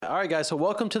All right, guys. So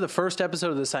welcome to the first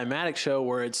episode of the Cymatics show,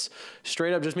 where it's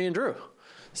straight up just me and Drew.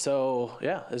 So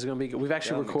yeah, it's gonna be good. We've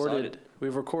actually recorded.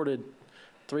 We've recorded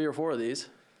 3 or 4 of these,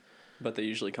 but they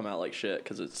usually come out like shit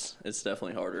because it's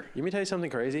definitely harder. Let me tell you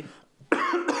something crazy.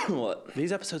 What?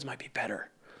 These episodes might be better.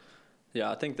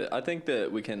 Yeah, I think that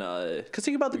we can. Cause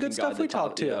think about the good stuff we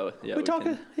talk to. Yeah, we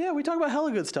talk about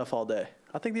hella good stuff all day.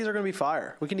 I think these are gonna be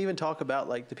fire. We can even talk about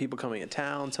like the people coming in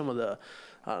town, some of the.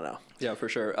 I don't know. Yeah, for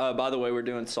sure. By the way, we're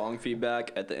doing song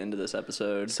feedback at the end of this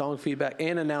episode. Song feedback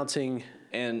and announcing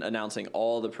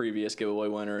all the previous giveaway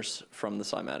winners from the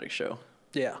Cymatics show.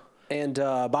 Yeah. And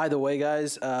by the way,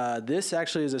 guys, this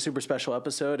actually is a super special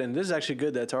episode, and this is actually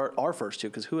good that's our first two,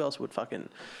 because who else would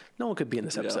no one could be in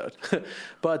this episode. Yeah.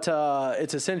 But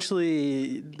it's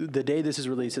essentially, the day this is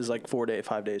released is like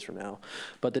 5 days from now.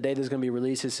 But the day this is going to be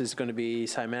released, this is going to be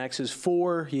Cymatics'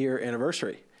 4-year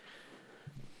anniversary.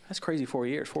 That's crazy, 4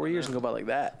 years. 4 years can go by like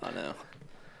that. I know.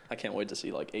 I can't wait to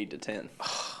see like 8 to 10.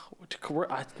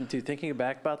 Dude, thinking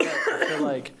back about that, I feel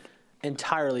like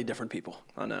entirely different people.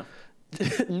 I know.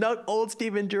 Old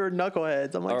Steven Drew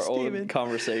knuckleheads. I'm like, Steven.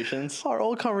 Our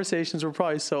old conversations were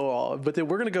probably so odd. But then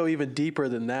we're going to go even deeper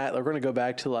than that. We're going to go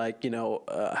back to like,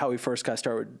 how we first got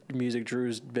started with music.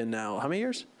 Drew's been now, how many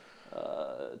years?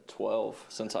 12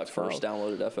 since I first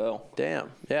downloaded FL. Damn.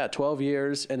 Yeah, 12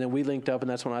 years. And then we linked up, and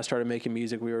that's when I started making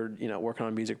music. We were, working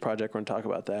on a music project. We're going to talk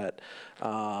about that.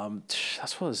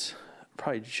 That was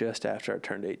probably just after I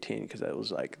turned 18, because that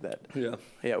was like that. Yeah.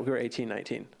 Yeah, we were 18,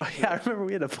 19. Oh, yeah, I remember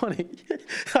we had I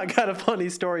got a funny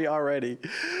story already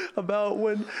about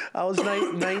when I was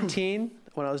 19,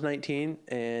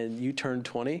 and you turned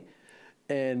 20.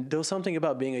 And there was something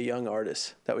about being a young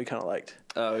artist that we kind of liked.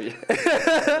 Oh, yeah.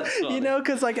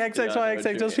 Because like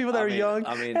XXY, those people that are young.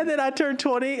 And then I turned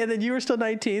 20, and then you were still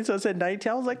 19, so I said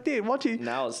 19. I was like, dude, why don't you?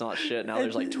 Now it's not shit. Now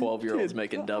there's like 12-year-olds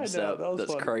making dubstep.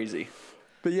 That's funny. Crazy.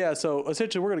 But yeah, so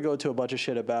essentially we're going to go into a bunch of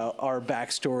shit about our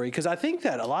backstory, because I think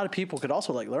that a lot of people could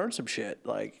also like learn some shit.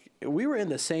 Like, we were in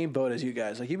the same boat as you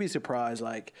guys. Like, you'd be surprised,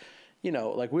 like,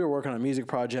 like we were working on a music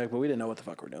project, but we didn't know what the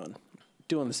fuck we're doing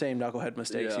the same knucklehead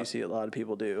mistakes you see a lot of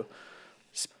people do,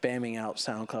 spamming out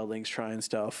SoundCloud links, trying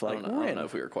stuff like. I don't know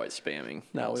if we were quite spamming.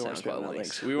 No, we weren't spamming out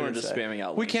links. We weren't just spamming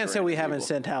out. We can't say we haven't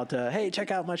sent out to, hey,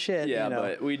 check out my shit. Yeah,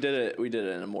 but we did it. We did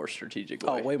it in a more strategic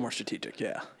way. Oh, way more strategic.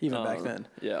 Yeah, even back then.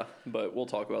 Yeah, but we'll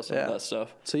talk about some of that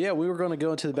stuff. So yeah, we were going to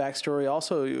go into the backstory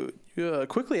also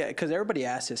quickly, because everybody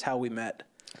asked us how we met.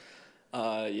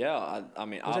 Yeah, I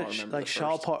mean, I don't remember like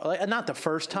Shaw Park, like not the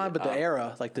first time, but the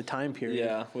era, like the time period.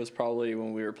 Yeah, was probably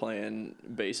when we were playing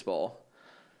baseball.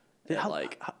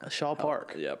 Shaw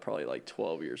Park. Yeah, probably like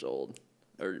 12 years old,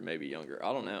 or maybe younger.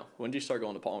 I don't know. When did you start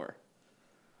going to Palmer?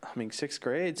 I mean, 6th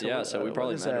grade. So yeah, so we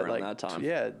probably met around that time.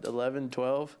 Yeah, 11,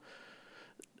 12.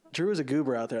 Drew was a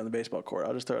goober out there on the baseball court.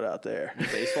 I'll just throw it out there.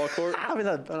 Baseball court? I mean,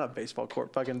 not baseball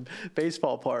court, fucking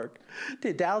baseball park.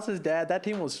 Dude, Dallas's dad, that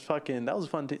team was fucking, that was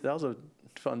fun. That was a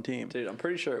fun team. Dude, I'm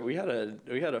pretty sure we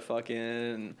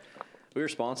were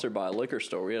sponsored by a liquor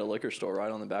store. We had a liquor store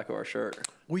right on the back of our shirt.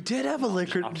 We did have a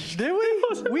liquor, did we?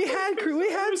 We had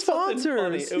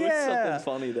sponsors. It was something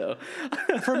funny though.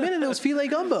 For a minute, it was filet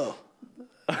gumbo.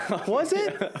 Was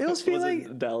it? It was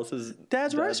feeling Dallas's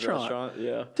dad's restaurant.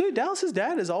 Yeah, dude, Dallas's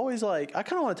dad is always like, I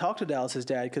kind of want to talk to Dallas's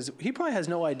dad, because he probably has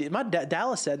no idea. My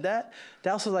Dallas said that.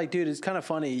 Dallas was like, dude, it's kind of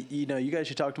funny. You guys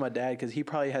should talk to my dad, because he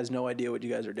probably has no idea what you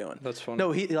guys are doing. That's funny.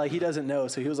 No, he doesn't know.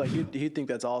 So he was like, he'd think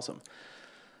that's awesome.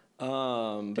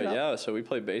 But yeah, so we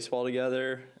played baseball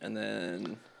together, and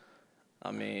then,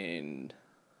 I mean,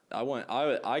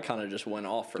 I kind of just went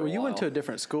off for a while. You went to a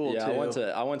different school, too.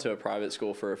 I went to a private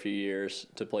school for a few years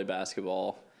to play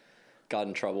basketball. Got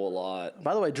in trouble a lot.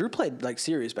 By the way, Drew played like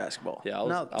serious basketball. Yeah, I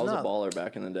was a baller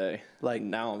back in the day. Like,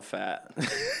 now I'm fat.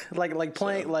 like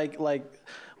playing like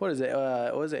what is it?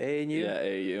 What was it? AAU? Yeah,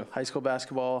 AAU. High school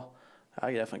basketball.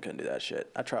 I definitely couldn't do that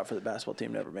shit. I tried for the basketball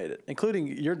team, never made it, including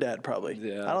your dad probably.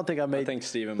 Yeah, I don't think I made. I think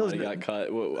Steven might have got cut.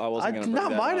 I wasn't going to.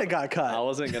 Not might have got cut. I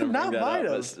wasn't going to bring that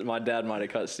up. But my dad might have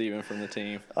cut Steven from the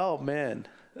team. Oh man,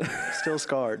 still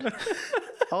scarred.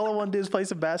 All I want to do is play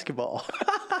some basketball.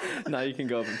 Now you can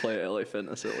go up and play at LA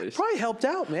Fitness at least. Probably helped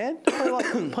out, man. Played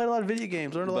a lot of video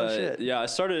games, learned a lot of shit. Yeah, I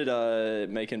started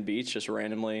making beats just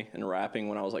randomly and rapping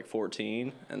when I was like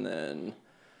 14, and then,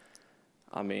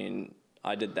 I mean,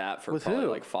 I did that for probably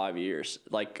like 5 years.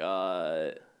 Like,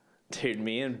 dude,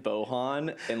 me and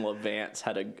Bohan and Levance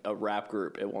had a rap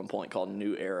group at one point called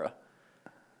New Era.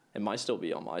 It might still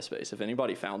be on MySpace. If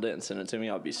anybody found it and sent it to me,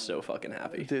 I'd be so fucking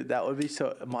happy. Dude, that would be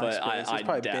so... MySpace. It's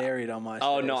probably buried on MySpace.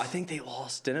 Oh, no, I think they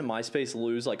lost. Didn't MySpace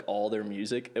lose, like, all their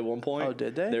music at one point? Oh,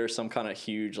 did they? There was some kind of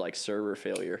huge, like, server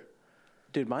failure.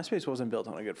 Dude, MySpace wasn't built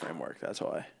on a good framework. That's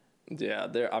why. Yeah,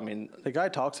 the guy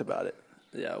talks about it.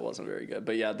 Yeah, it wasn't very good.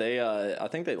 But yeah, they I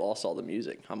think they lost all the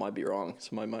music. I might be wrong.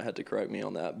 Somebody might have to correct me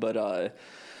on that.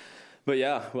 But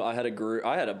yeah, well, I had a group.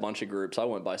 I had a bunch of groups. I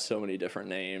went by so many different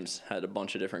names. Had a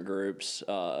bunch of different groups.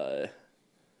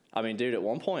 I mean, dude, at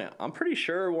one point, I'm pretty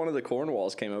sure one of the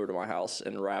Cornwalls came over to my house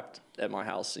and rapped at my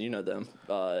house. You know them.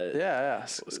 Yeah.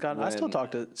 Scott. I still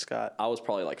talk to Scott. I was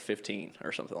probably like 15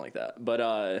 or something like that.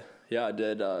 But yeah, I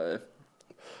did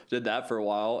that for a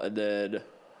while, and then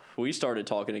we started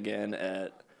talking again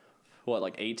at what,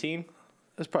 like 18? It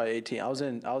was probably 18. I was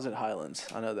in Highlands.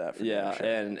 I know that. Yeah, sure.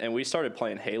 and we started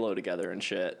playing Halo together and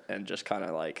shit, and just kind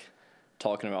of like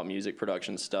talking about music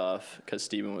production stuff because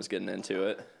Steven was getting into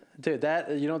it. Dude,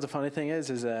 you know what the funny thing is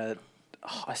that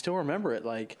I still remember it.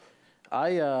 Like,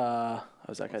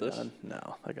 was that guy done?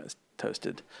 No, that guy's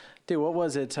toasted. Dude, what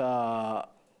was it? I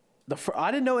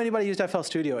didn't know anybody used FL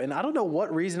Studio, and I don't know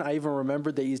what reason I even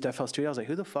remembered they used FL Studio. I was like,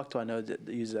 who the fuck do I know that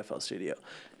uses FL Studio?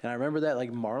 And I remember that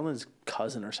like Marlon's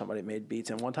cousin or somebody made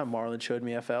beats, and one time Marlon showed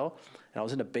me FL, and I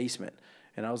was in the basement.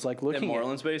 And I was like looking in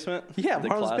Marlon's basement? Yeah,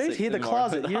 Marlon's basement. He had the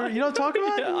closet. You know what I'm talking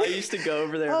about? Yeah, I used to go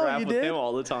over there and rap with him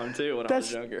all the time too when I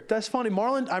was younger. That's funny.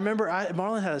 Marlon, I remember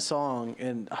Marlon had a song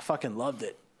and I fucking loved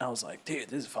it. I was like, dude,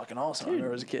 this is fucking awesome. Dude, I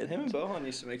remember as a kid. Him and Bohan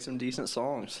used to make some decent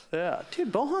songs. Yeah.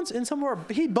 Dude, Bohan's in some more.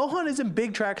 Bohan is in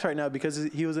big tracks right now because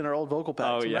he was in our old vocal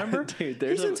packs. Oh, yeah. Remember? Dude,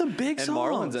 he's in some big songs. And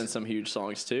Marlon's in some huge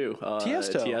songs too.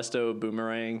 Tiesto,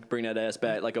 Boomerang, Bring That Ass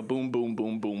Back, like a boom, boom,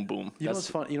 boom, boom, boom. You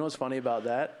know what's funny about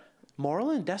that?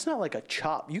 Marlon, that's not like a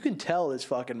chop. You can tell it's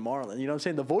fucking Marlon. You know what I'm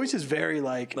saying? The voice is very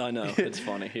like. I know. It's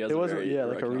funny. He has like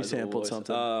a resampled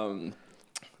something.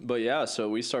 But yeah, so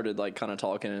we started like kind of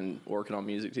talking and working on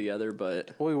music together.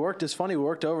 But we worked. It's funny. We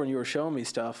worked over and you were showing me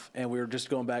stuff, and we were just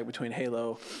going back between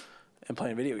Halo and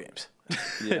playing video games.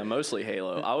 Yeah, mostly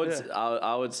Halo.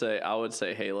 I would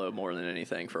say Halo more than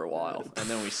anything for a while, and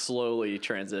then we slowly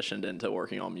transitioned into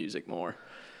working on music more.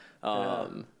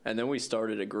 And then we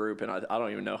started a group, and I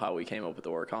don't even know how we came up with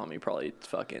the word comedy. Probably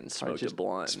fucking smoked a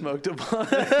blunt.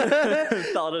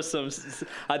 Thought of some.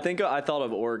 I think I thought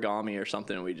of origami or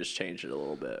something, and we just changed it a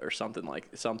little bit, or something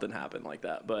happened like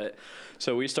that. But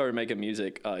so we started making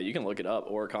music. You can look it up.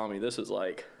 Origami. This was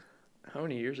like, how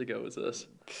many years ago was this?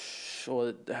 Well,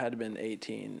 it had to have been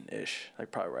 18-ish,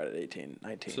 like probably right at 18,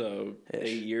 19. So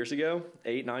 8 years ago,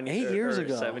 8 years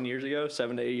ago, 7 years ago,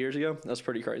 7 to 8 years ago. That's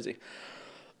pretty crazy.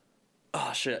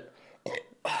 Oh, shit.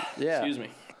 Yeah. Excuse me.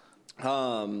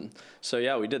 So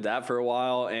yeah, we did that for a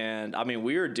while, and I mean,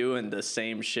 we were doing the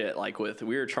same shit. Like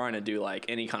we were trying to do like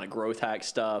any kind of growth hack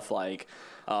stuff, like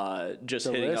just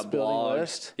hitting up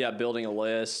blogs. Building a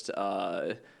list.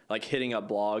 Like hitting up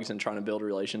blogs and trying to build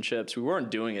relationships. We weren't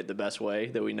doing it the best way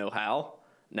that we know how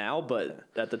now, but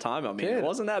at the time, I mean, it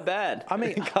wasn't that bad. I mean,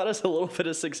 it got us a little bit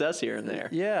of success here and there.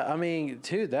 Yeah, I mean,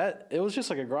 dude, it was just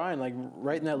like a grind. Like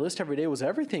writing that list every day was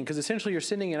everything, because essentially you're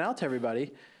sending it out to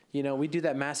everybody. You know, we do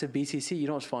that massive BCC. You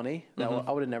know what's funny? That I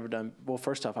would have never done. Well,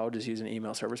 first off, I would just use an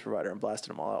email service provider and blasted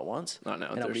them all out once. I know.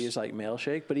 And I would use like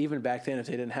Mailshake. But even back then, if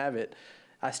they didn't have it,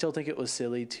 I still think it was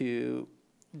silly to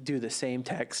do the same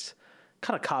text,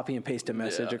 kind of copy and paste a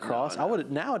message across. No.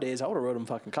 Nowadays I would have wrote them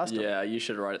fucking custom. Yeah, you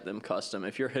should write them custom.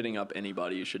 If you're hitting up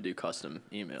anybody, you should do custom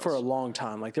emails. For a long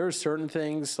time. Like there are certain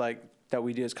things like that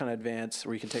we do as kind of advanced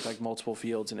where you can take like multiple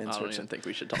fields and insert. I don't even think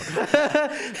we should talk about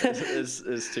that.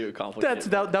 It's too complicated.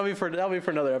 That'll be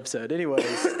for another episode. Anyways,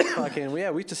 fucking we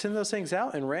used to send those things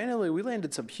out, and randomly we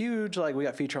landed some huge, like we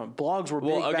got featured on blogs were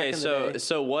big back in the day.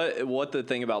 So what the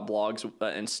thing about blogs,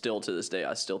 and still to this day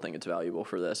I still think it's valuable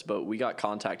for this, but we got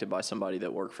contacted by somebody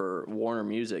that worked for Warner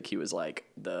Music. He was like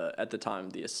at the time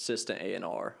the assistant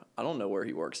A&R. I don't know where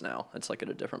he works now. It's like at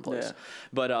a different place. Yeah.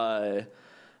 But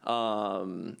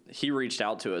he reached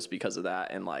out to us because of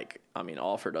that, and like, I mean,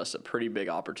 offered us a pretty big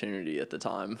opportunity at the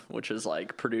time, which is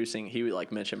like producing. He would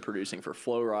like mention producing for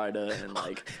Flo Rida, and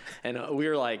like, and we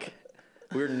were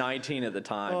 19 at the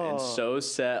time, and so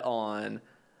set on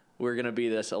we're gonna be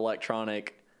this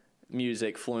electronic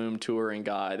music flume touring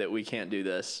guy that we can't do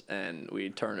this, and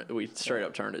we straight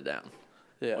up turned it down.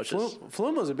 Yeah,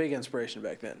 Flume was a big inspiration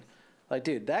back then. Like,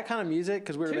 dude, that kind of music,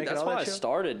 because we were making all that shit. That's why I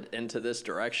started into this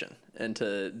direction,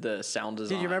 into the sound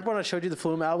design. Dude, you remember when I showed you the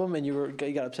Flume album and you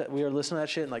got upset? We were listening to that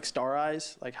shit and like Star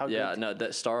Eyes, like how? Yeah, no,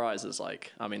 that Star Eyes is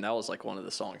like, I mean, that was like one of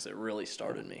the songs that really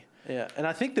started me. Yeah, and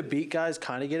I think the beat guys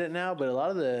kind of get it now, but a lot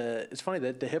of it's funny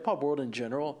that the hip hop world in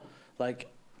general,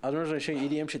 like I was going to show you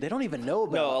EDM shit, they don't even know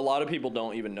about. No, a lot of people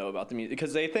don't even know about the music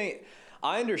because they think.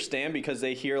 I understand because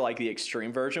they hear like the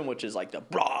extreme version, which is like the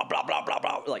blah blah blah blah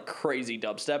blah, like crazy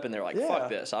dubstep, and they're like, "Fuck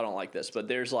this, I don't like this." But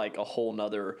there's like a whole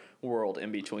nother world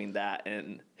in between that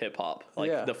and hip hop,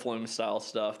 like the Flume style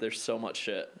stuff. There's so much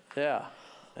shit. Yeah,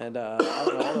 and I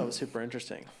don't know, all that was super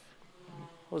interesting.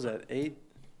 What was that? 8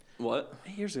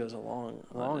 years ago is a long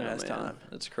ass time.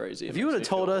 That's crazy. If you would have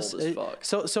told us,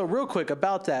 so real quick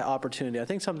about that opportunity, I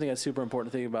think something that's super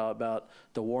important to think about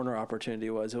the Warner opportunity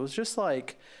was it was just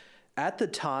like at the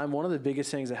time one of the biggest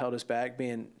things that held us back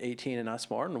being 18 and not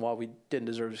smart, and while we didn't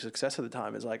deserve success at the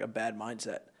time, is like a bad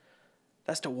mindset.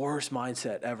 That's the worst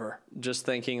mindset ever. Just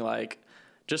thinking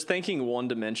one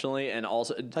dimensionally, and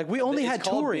also like we only had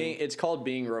touring. It's called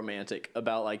being romantic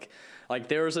about like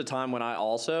there was a time when I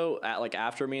also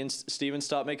after me and Steven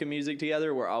stopped making music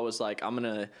together, where I was like, I'm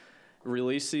gonna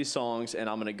release these songs and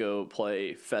I'm gonna go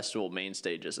play festival main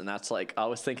stages, and that's like I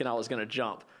was thinking I was gonna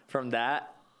jump from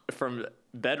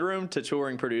bedroom to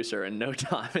touring producer in no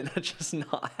time, and that's just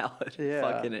not how it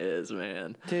fucking is,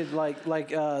 man. Dude, like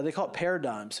they call it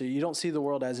paradigm. So you don't see the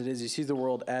world as it is, you see the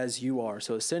world as you are.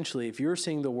 So essentially, if you're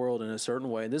seeing the world in a certain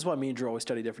way, and this is why me and Drew always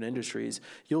study different industries,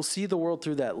 you'll see the world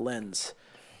through that lens.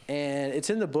 And it's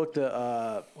in the book,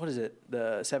 the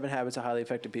 7 Habits of Highly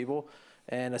Effective People.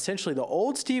 And essentially, the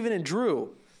old Steven and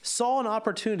Drew saw an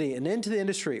opportunity and into the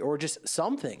industry or just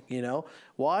something, you know?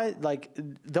 Why? Like,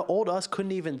 the old us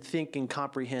couldn't even think and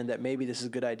comprehend that maybe this is a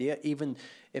good idea, even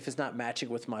if it's not matching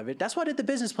with my vision. That's why I did the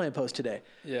business plan post today.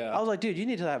 Yeah. I was like, dude, you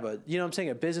need to have a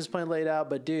business plan laid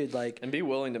out, but dude, like... And be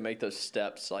willing to make those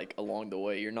steps, like, along the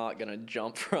way. You're not going to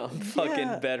jump from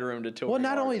fucking bedroom to touring. Well,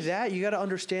 not only that, you got to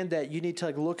understand that you need to,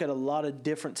 like, look at a lot of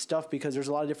different stuff because there's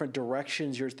a lot of different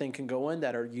directions your thing can go in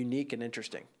that are unique and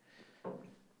interesting.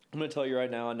 I'm going to tell you right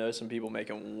now, I know some people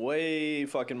making way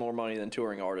fucking more money than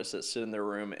touring artists that sit in their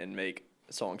room and make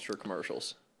songs for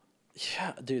commercials.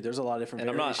 Yeah, dude, there's a lot of different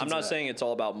variations. And I'm not saying it's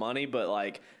all about money, but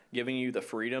like giving you the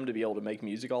freedom to be able to make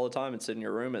music all the time and sit in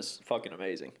your room is fucking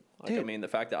amazing. Like, dude, I mean, the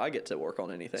fact that I get to work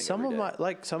on anything. Some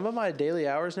of my daily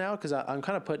hours now, because I'm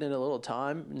kind of putting in a little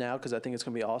time now because I think it's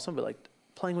going to be awesome, but like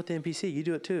playing with the MPC, you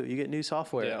do it too. You get new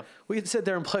software. Yeah. We can sit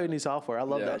there and play with new software. I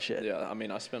love that shit. Yeah, I mean,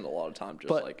 I spend a lot of time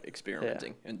just like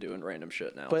experimenting and doing random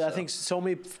shit now. But I think so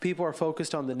many people are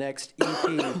focused on the next EP,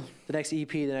 the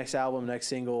next album, the next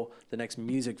single, the next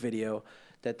music video,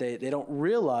 that they don't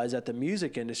realize that the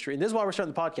music industry, and this is why we're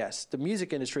starting the podcast, the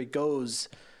music industry goes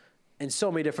in so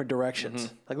many different directions.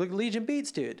 Mm-hmm. Like, look at Legion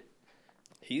Beats, dude.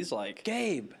 He's like...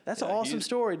 Gabe. That's an awesome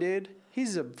story, dude.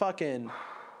 He's fucking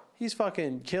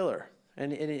killer.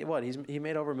 And he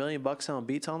made over $1 million selling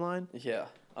beats online? Yeah.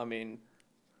 I mean,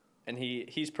 and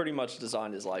he's pretty much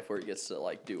designed his life where he gets to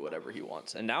like do whatever he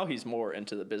wants. And now he's more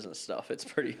into the business stuff. It's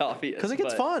pretty obvious. Because it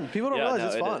gets fun. People don't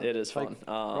realize it's fun. It is fun.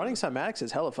 Like, running Cymatics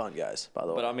is hella fun, guys, by the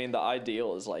way. But I mean, the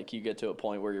ideal is like you get to a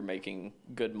point where you're making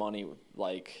good money.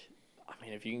 Like, I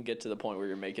mean, if you can get to the point where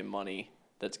you're making money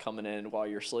that's coming in while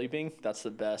you're sleeping, that's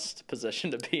the best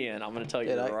position to be in. I'm going to tell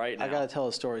you right now. I got to tell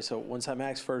a story. So when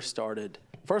Cymatics first started,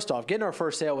 first off, getting our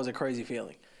first sale was a crazy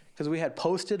feeling because we had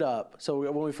posted up. So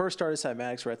when we first started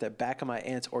Cymatics, we're at the back of my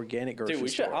aunt's organic grocery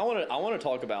store. I want to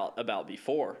talk about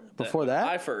before. Before that?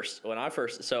 I first started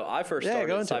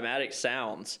Cymatics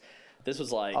Sounds. This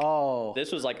was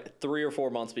like 3 or 4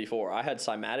 months before. I had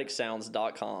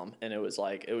cymaticsounds.com, and it was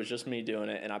just me doing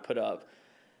it, and I put up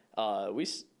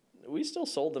we still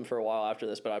sold them for a while after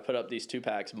this, but I put up these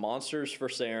 2-packs, Monsters for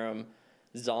Serum,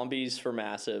 Zombies for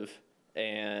Massive,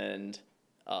 and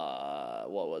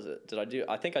what was it?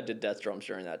 I think I did Death Drums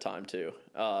during that time too.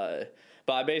 But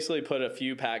I basically put a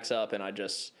few packs up and I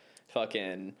just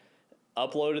fucking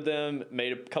uploaded them,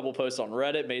 made a couple posts on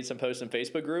Reddit, made some posts in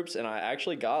Facebook groups, and I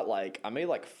actually got I made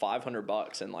like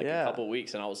 $500 in a couple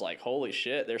weeks, and I was like, holy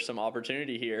shit, there's some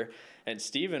opportunity here. And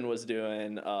Steven was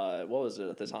doing, what was it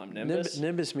at the time?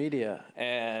 Nimbus Media.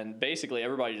 And basically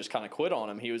everybody just kind of quit on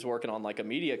him. He was working on like a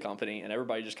media company, and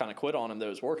everybody just kind of quit on him that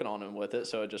was working on him with it.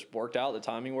 So it just worked out. The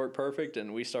timing worked perfect,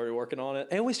 and we started working on it.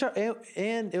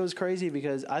 And it was crazy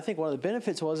because I think one of the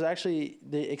benefits was actually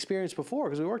the experience before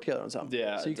because we worked together on something.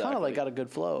 Yeah, so you kind of got a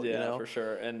good flow. Yeah, you know? For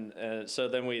sure. And so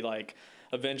then we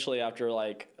eventually after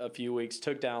a few weeks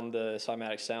took down the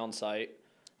Cymatics Sound site.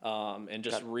 And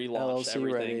just relaunched LLC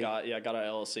everything. Got an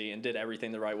LLC and did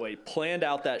everything the right way. Planned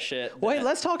out that shit. Wait,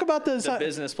 let's talk about the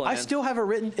business plan. I still have it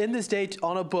written in this date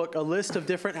on a book, a list of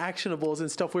different actionables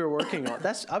and stuff we were working on.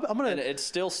 I'm gonna. And it's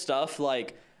still stuff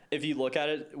if you look at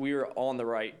it, we were on the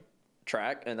right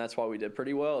track, and that's why we did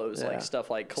pretty well. It was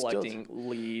stuff like collecting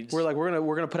leads. We're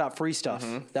we're gonna put out free stuff.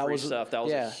 Mm-hmm. That was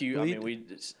a huge. I mean,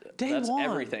 that's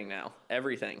everything now.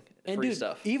 Everything. And free dude,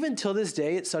 stuff. even till this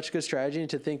day, it's such a good strategy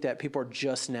to think that people are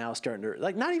just now starting to,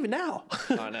 like, not even now.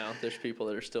 I know. There's people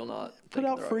that are still not put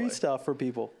out free stuff for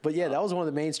people. But yeah, that was one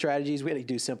of the main strategies. We had to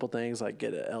do simple things like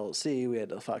get an LLC. We had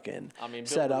to fucking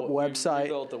set up website. We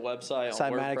built the website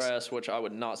on Cymatics. WordPress, which I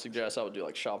would not suggest. I would do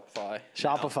like Shopify.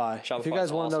 Shopify. If you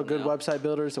guys want to know good website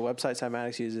builders, the website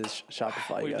Cymatics uses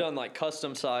Shopify. We've done like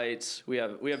custom sites. We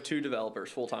have 2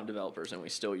 developers, full-time developers, and we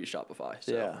still use Shopify.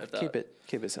 So yeah,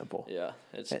 keep it simple. Yeah,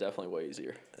 it's definitely way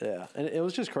easier. Yeah, and it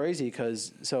was just crazy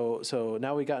because so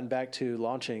now we've gotten back to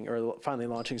finally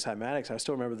launching Cymatics. I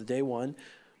still remember the day one.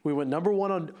 We went number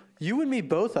one on, you and me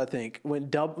both, I think,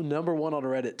 went number one on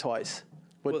Reddit twice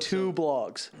with 2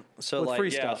 blogs. So with free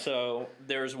stuff. So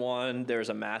there's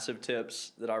a massive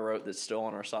tips that I wrote that's still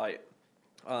on our site.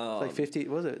 Like 50,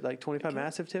 was it like 25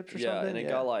 massive tips or something? Yeah, and it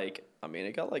got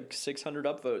like 600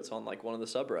 upvotes on like one of the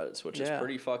subreddits, which is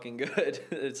pretty fucking good.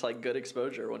 It's like good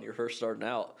exposure when you're first starting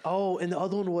out. Oh, and the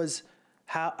other one was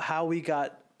how we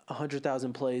got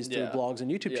 100,000 plays through blogs and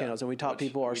YouTube channels, and we taught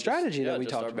people our strategy that we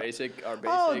talked about. Basic.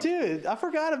 Oh, dude, I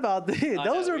forgot about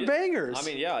those are bangers. I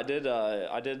mean, yeah, I did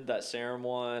that serum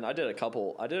one. I did a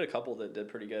couple that did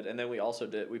pretty good, and then we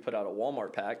put out a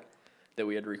Walmart pack that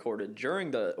we had recorded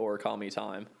during the origami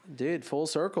time. Dude, full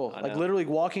circle. Like literally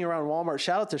walking around Walmart.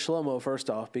 Shout out to Shlomo first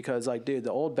off, because like, dude,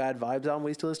 the old Bad Vibes album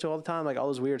we used to listen to all the time, like all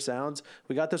those weird sounds.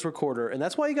 We got this recorder, and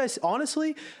that's why you guys,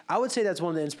 honestly, I would say that's one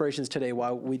of the inspirations today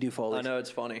why we do Foley. I know,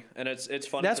 it's funny. And it's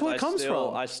funny. That's what it comes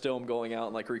from. I still am going out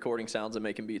and like recording sounds and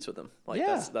making beats with them. Like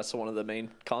that's one of the main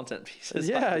content pieces.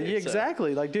 Yeah,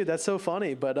 exactly. Like, dude, that's so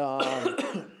funny. But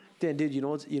Dan, dude, you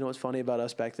know what's funny about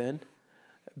us back then?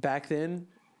 Back then,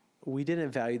 we didn't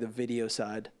value the video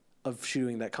side of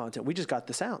shooting that content. We just got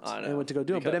the sounds and went to go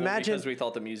do it. But imagine, because we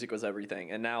thought the music was everything,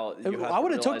 and now I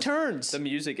would have took turns. The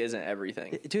music isn't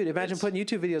everything, dude. Imagine putting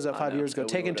YouTube videos up 5 years ago,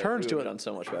 taking turns to it. Done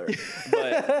so much better.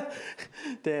 But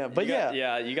damn. But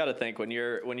you got to think when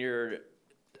you're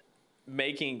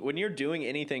doing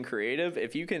anything creative,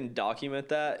 if you can document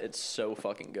that, it's so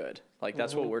fucking good. Like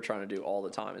that's what we're trying to do all the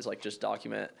time is like just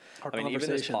document. Even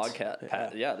this podcast,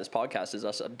 this podcast is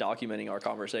us documenting our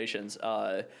conversations.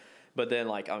 But then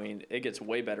it gets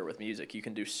way better with music. You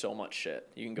can do so much shit.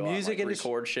 You can go out and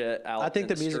record shit out. I think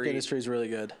the music industry is really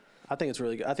good. I think it's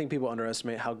really good. I think people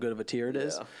underestimate how good of a tier it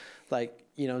is. Like,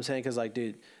 you know what I'm saying? Because like,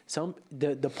 dude,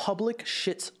 the public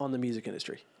shits on the music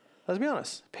industry. Let's be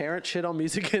honest. Parents shit on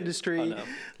music industry.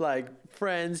 Like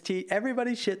friends,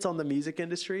 everybody shits on the music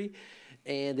industry,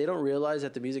 and they don't realize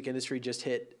that the music industry just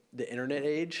hit the internet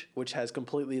age, which has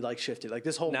completely like shifted. Like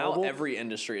this whole now every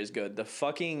industry is good.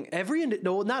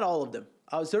 No, not all of them.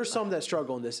 There's some that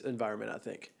struggle in this environment, I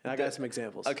think. And I got some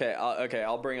examples. Okay,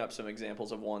 I'll bring up some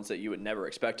examples of ones that you would never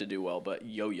expect to do well, but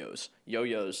yo-yos.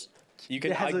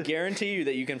 I guarantee you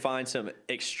that you can find some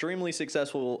extremely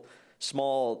successful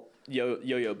small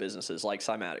yo-yo businesses like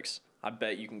Cymatics. I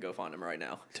bet you can go find them right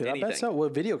now. Dude, anything. I bet so.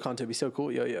 What video content would be so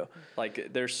cool, yo-yo?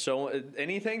 Like, there's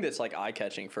anything that's like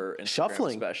eye-catching for Instagram,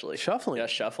 shuffling, especially. Shuffling. Yeah,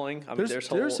 shuffling. I mean,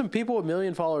 there's some people with 1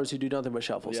 million followers who do nothing but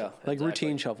shuffles. Yeah, like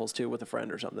routine shuffles too with a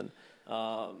friend or something.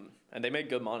 And they make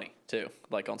good money too,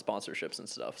 like on sponsorships and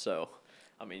stuff. So,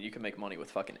 I mean, you can make money with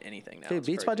fucking anything now. Dude,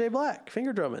 Beats by Jay Black,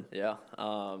 finger drumming. Yeah.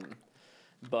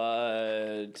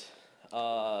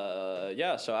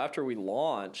 So after we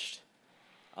launched,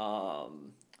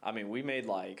 we made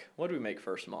what did we make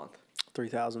first month?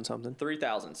 3,000 something.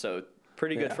 3,000. So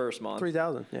pretty good first month.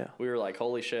 3,000. Yeah. We were like,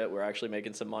 holy shit, we're actually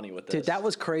making some money with this. Dude, that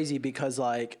was crazy because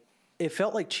it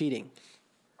felt like cheating.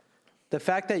 The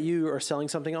fact that you are selling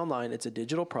something online, it's a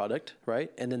digital product,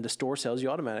 right? And then the store sells you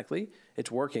automatically.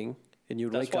 It's working, and you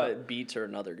wake up. That's why beats are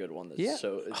another good one. It's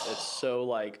so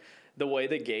like the way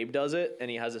that Gabe does it, and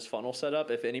he has this funnel set up.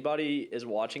 If anybody is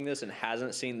watching this and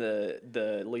hasn't seen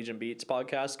the Legion Beats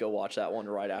podcast, go watch that one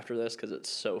right after this because it's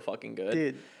so fucking good.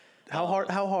 Dude, how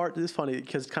hard, this is funny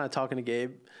because kind of talking to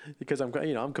Gabe, because I'm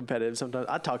competitive sometimes.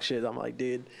 I talk shit. I'm like,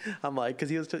 dude, because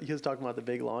he was talking about the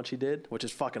big launch he did, which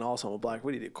is fucking awesome. I'm like,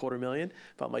 what did he do, 250,000?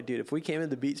 But I'm like, dude, if we came in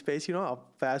the beat space, you know how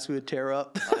fast we would tear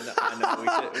up? I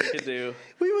know. We could do.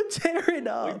 We would tear it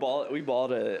up. We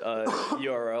bought a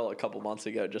URL a couple months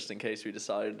ago just in case we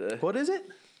decided to. What is it?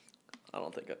 I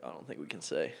don't think we can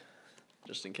say.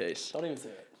 Just in case. Don't even say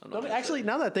it. Actually,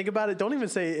 now that I think about it, don't even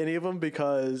say any of them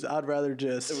because I'd rather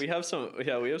just. We have some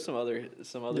other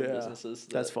businesses.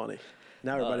 That's funny.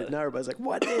 Now everybody's like,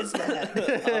 what is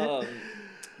that?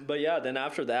 But yeah, then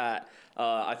after that,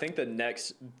 I think the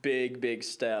next big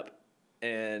step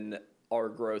in our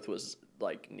growth was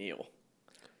like Neil.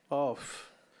 Oh,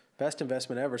 best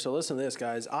investment ever. So listen to this,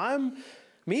 guys. I'm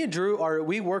Me and Drew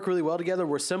we work really well together.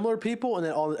 We're similar people, and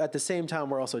then at the same time,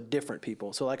 we're also different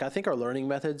people. So like, I think our learning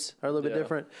methods are a little bit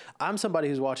different. I'm somebody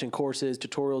who's watching courses,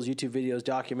 tutorials, YouTube videos,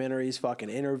 documentaries, fucking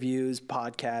interviews,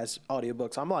 podcasts,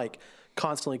 audiobooks. I'm like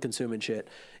constantly consuming shit,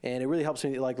 and it really helps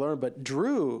me like learn. But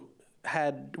Drew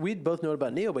we'd both known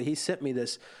about Neil, but he sent me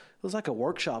this. It was like a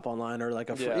workshop online or like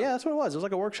yeah, that's what it was. It was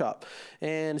like a workshop.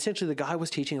 And essentially the guy was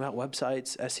teaching about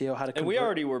websites, SEO, how to convert. And we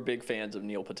already were big fans of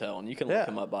Neil Patel. And you can look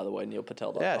him up, by the way,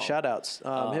 neilpatel.com. Yeah, shout outs. Him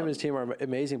and his team are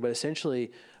amazing. But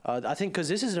essentially, I think because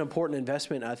this is an important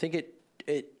investment, I think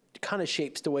it kind of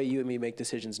shapes the way you and me make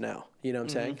decisions now. You know what I'm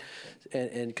saying?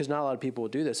 And because not a lot of people will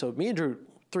do this. So me and Drew,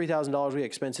 $3,000, we had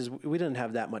expenses. We didn't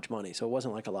have that much money. So it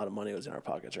wasn't like a lot of money was in our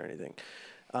pockets or anything.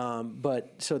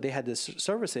 But so they had this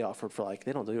service they offered for like,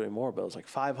 they don't do it anymore, but it was like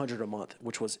 $500 a month,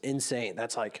 which was insane.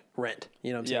 That's like rent,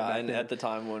 you know what I'm saying? Yeah. And at the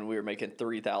time when we were making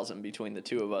 $3,000 between the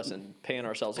two of us and paying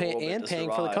ourselves a little bit and to paying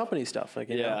survive. for the company stuff. Like,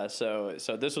 you know? So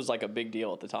this was like a big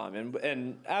deal at the time.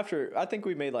 And after, I think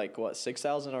we made like what,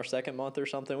 6,000 our second month or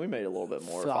something. We made a little bit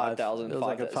more, 5,000. It was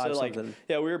like a five something.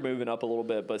 Yeah, we were moving up a little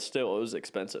bit, but still it was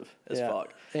expensive as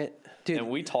fuck. And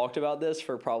we talked about this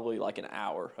for probably like an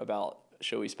hour about,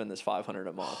 should we spend this $500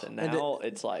 a month? And now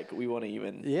it's like we want to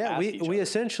even we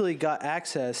essentially got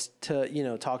access to, you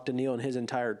know, talk to Neil and his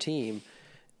entire team.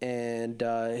 And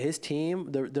his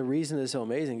team, the reason it's so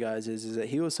amazing, guys, is that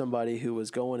he was somebody who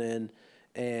was going in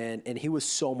and he was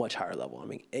so much higher level. I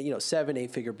mean, you know,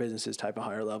 7-8 figure businesses type of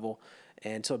higher level.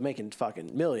 And so making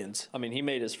fucking millions. I mean, he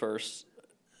made his first,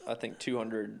 I think,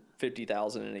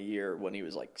 $250,000 in a year when he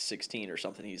was like 16 or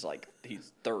something. He's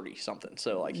 30 something.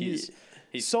 So like he's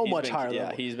so much higher level.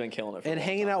 Yeah, he's been killing it. And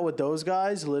hanging out with those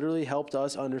guys literally helped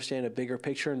us understand a bigger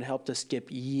picture and helped us skip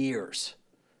years.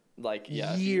 Like,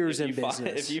 yeah, years in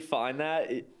business. If you find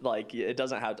that, it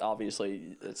doesn't have to,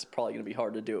 obviously, it's probably going to be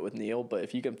hard to do it with Neil, but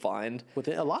if you can find with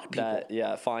a lot of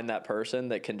people, find that person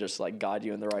that can just like guide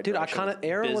you in the right direction. Dude,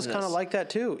 Aaron was kind of like that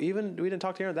too. Even we didn't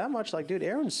talk to Aaron that much. Like, dude,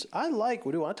 Aaron's, I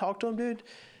talk to him, dude.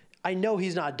 I know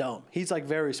he's not dumb. He's like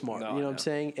very smart. You know what I'm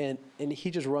saying? And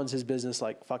he just runs his business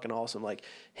like fucking awesome. Like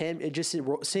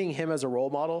seeing him as a role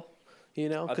model, you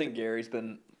know? I think Gary's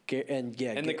been. And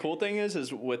the cool thing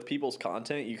is with people's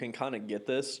content, you can kind of get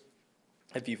this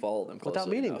if you follow them closely without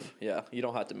meeting enough. them. Yeah, you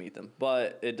don't have to meet them,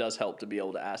 but it does help to be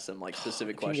able to ask them like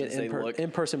specific questions.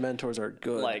 In-person mentors are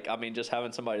good. Like, I mean, just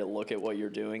having somebody to look at what you're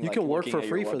doing. You can work for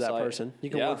free for that person. You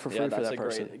can work for free for that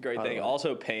person. That's a great thing.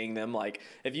 Also, paying them, like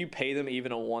if you pay them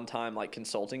even a one-time like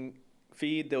consulting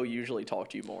fee, they'll usually talk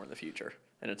to you more in the future,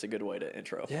 and it's a good way to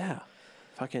intro. Yeah,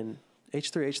 fucking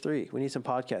H3. We need some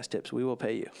podcast tips. We will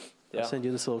pay you. I'll send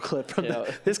you this little clip from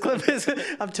this clip is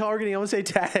I'm targeting. I'm gonna say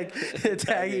tag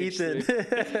Ethan.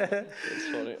 It's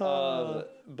funny.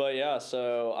 But yeah,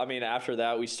 so I mean, after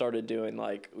that, we started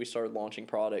launching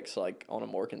products like on a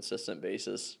more consistent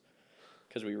basis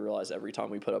because we realized every time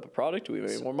we put up a product, we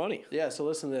made more money. Yeah. So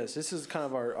listen to this. This is kind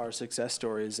of our success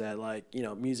story. Is that like, you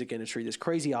know, music industry, this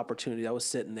crazy opportunity that was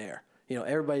sitting there. You know,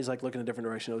 everybody's like looking in a different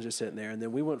direction. It was just sitting there, and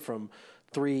then we went from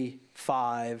 3,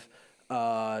 5.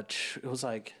 It was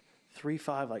like 3,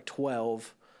 5, like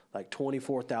 12, like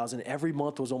 24,000. Every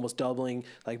month was almost doubling.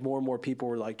 Like more and more people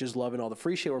were like just loving all the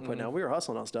free shit we're putting out. We were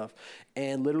hustling on stuff,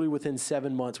 and literally within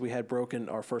 7 months, we had broken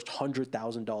our first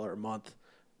 $100,000 a month.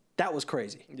 That was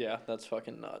crazy. Yeah, that's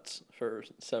fucking nuts for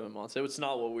 7 months. It was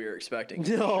not what we were expecting.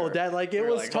 No, that like it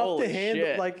was tough to handle.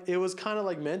 Shit. Like it was kind of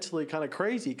like mentally kind of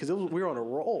crazy because we were on a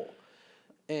roll,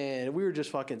 and we were just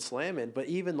fucking slamming. But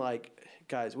even like,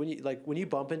 guys, when you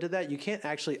bump into that, you can't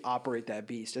actually operate that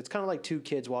beast. It's kind of like two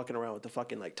kids walking around with the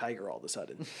fucking like tiger all of a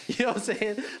sudden. You know what I'm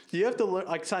saying? You have to learn.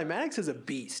 Like Cymatics is a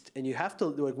beast, and you have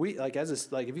to if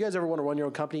you guys ever want to run your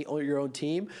own company or your own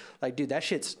team, like dude, that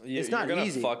shit's it's not easy. You're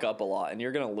gonna fuck up a lot, and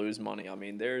you're gonna lose money. I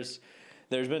mean, there's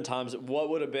been times what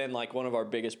would have been like one of our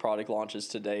biggest product launches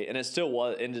to date, and it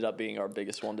still ended up being our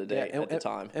biggest one to date at the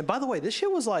time. And by the way, this shit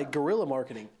was like guerrilla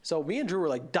marketing. So me and Drew were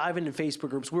like diving in Facebook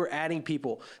groups. We were adding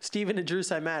people. Steven and Drew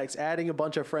Cymatics, adding a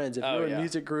bunch of friends. If you were in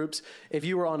music groups, if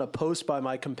you were on a post by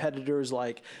my competitors,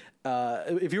 like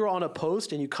if you were on a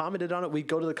post and you commented on it, we'd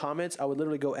go to the comments. I would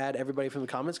literally go add everybody from the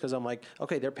comments because I'm like,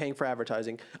 okay, they're paying for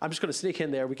advertising. I'm just going to sneak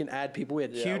in there. We can add people. We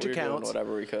had huge accounts. Doing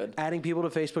whatever we could. Adding people to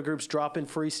Facebook groups, dropping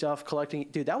free stuff, collecting.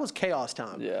 Dude, that was chaos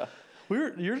time. Yeah.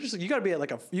 You got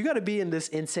to be in this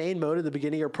insane mode at the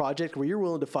beginning of your project where you're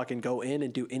willing to fucking go in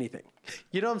and do anything.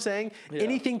 You know what I'm saying? Yeah.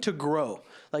 Anything to grow.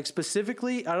 Like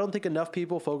specifically, I don't think enough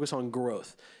people focus on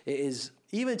growth. It is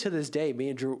even to this day, me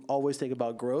and Drew always think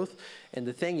about growth. And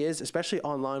the thing is, especially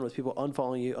online with people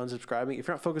unfollowing you, unsubscribing, if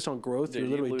you're not focused on growth, you're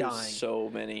literally dying. So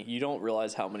many. You don't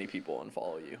realize how many people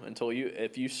unfollow you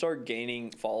if you start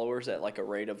gaining followers at like a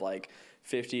rate of like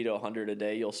 50 to 100 a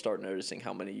day, you'll start noticing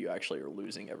how many you actually are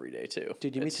losing every day too.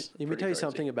 Dude, let me tell you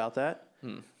something about that.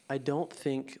 I don't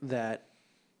think that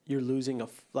you're losing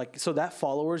so that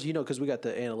followers, because we got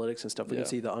the analytics and stuff, we can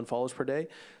see the unfollows per day.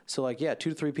 So 2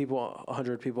 to 3 people,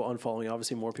 100 people unfollowing,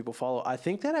 obviously more people follow. I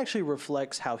think that actually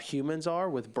reflects how humans are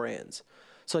with brands.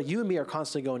 So you and me are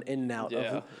constantly going in and out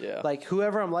of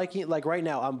whoever I'm liking. Like right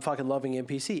now, I'm fucking loving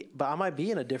NPC, but I might be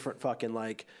in a different fucking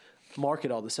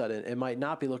market all of a sudden and might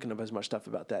not be looking up as much stuff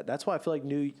about that. That's why I feel like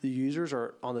new users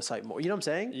are on the site more. You know what I'm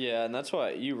saying? Yeah, and that's why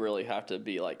you really have to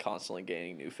be constantly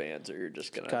gaining new fans, or you're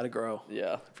just gonna grow.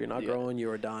 Yeah, if you're not growing, you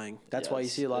are dying. That's why you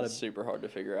see a lot of super hard to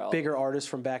figure out bigger artists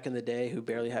from back in the day who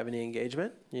barely have any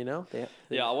engagement. They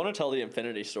I want to tell the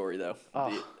Infinity story though.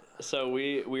 So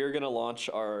we are gonna launch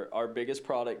our biggest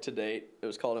product to date. It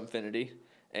was called Infinity.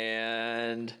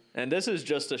 And this is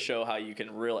just to show how you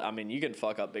can really, you can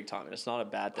fuck up big time, and it's not a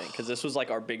bad thing, because this was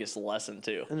our biggest lesson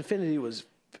too. And Infinity was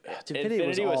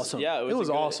awesome. Yeah, it was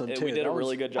awesome too. We did a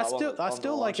really good job. I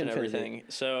still like Infinity. Everything.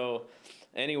 So,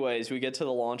 anyways, we get to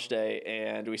the launch day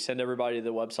and we send everybody to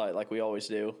the website like we always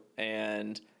do,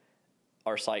 and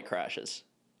our site crashes,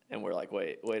 and we're like,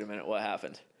 wait a minute, what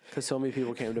happened? Because so many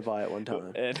people came to buy it one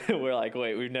time, and we're like,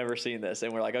 wait, we've never seen this,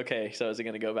 and we're like, okay, so is it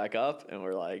going to go back up? And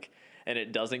we're like. And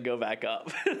it doesn't go back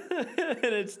up. And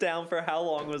it's down for how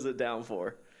long was it down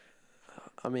for?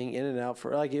 In and out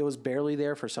for it was barely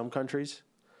there for some countries.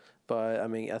 But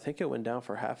I think it went down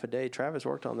for half a day. Travis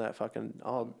worked on that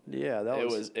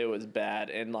it was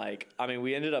bad. And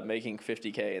we ended up making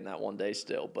 $50K in that one day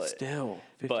still, but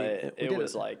it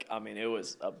was it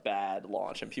was a bad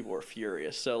launch and people were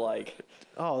furious. So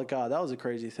oh god, that was a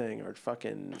crazy thing. Our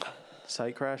fucking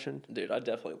site crashing. Dude, I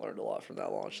definitely learned a lot from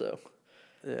that launch though.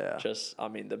 Yeah.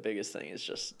 The biggest thing is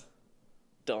just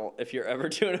if you're ever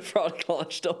doing a product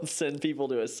launch, don't send people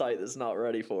to a site that's not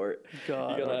ready for it.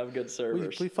 God. You gotta have good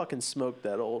servers. We fucking smoked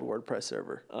that old WordPress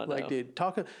server. I know.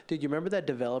 Dude, you remember that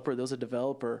developer? There was a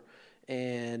developer,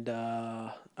 and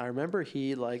I remember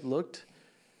he looked,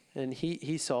 and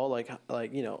he saw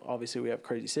obviously we have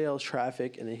crazy sales,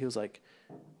 traffic, and then he was like,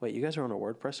 "Wait, you guys are on a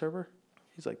WordPress server?"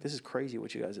 He's like, "This is crazy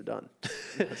what you guys have done."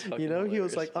 Hilarious. He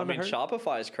was like,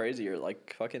 Shopify is crazier.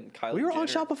 Fucking Kylie. We were Jenner. On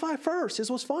Shopify first. This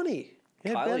was funny.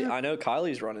 I know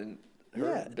Kylie's running. Dude,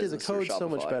 the code's so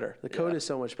much better. The code is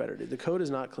so much better, dude. The code is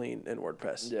not clean in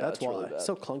WordPress. Yeah, that's why really it's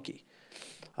so clunky.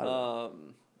 I don't know.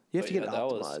 You have to get it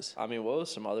optimized. What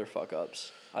was some other fuck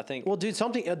ups? I think. Well, dude,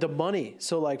 something the money.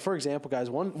 So, for example, guys,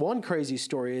 one crazy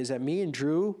story is that me and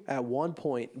Drew at one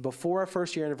point before our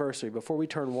first year anniversary, before we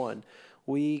turned 1.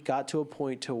 We got to a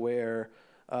point to where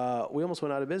we almost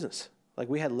went out of business.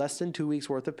 We had less than 2 weeks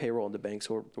worth of payroll in the bank,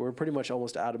 so we're pretty much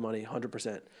almost out of money,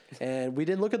 100%. And we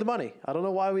didn't look at the money. I don't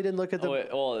know why we didn't look at the.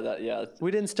 We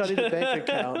didn't study the bank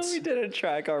accounts. We didn't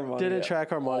track our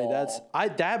money.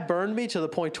 That burned me to the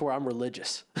point to where I'm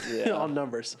religious on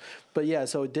numbers. But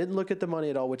so it didn't look at the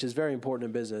money at all, which is very important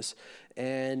in business.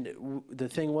 And the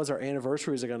thing was, our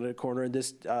anniversaries are going to the corner, and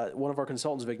this one of our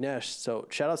consultants, Vignesh. So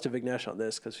shout outs to Vignesh on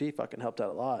this because he fucking helped out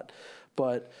a lot.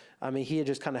 But he had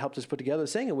just kind of helped us put together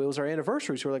this thing, and it was our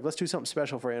anniversary. So we're like, let's do something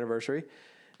special for our anniversary.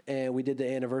 And we did the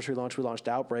anniversary launch. We launched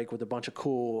Outbreak with a bunch of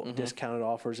cool discounted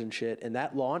offers and shit. And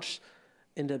that launch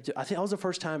ended up, I think that was the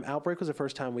first time, Outbreak was the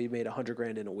first time we made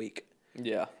 $100,000 in a week.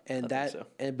 Yeah. And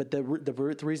but the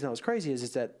reason that was crazy is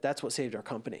that that's what saved our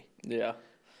company. Yeah.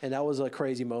 And that was a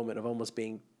crazy moment of almost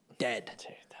being dead.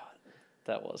 Dude,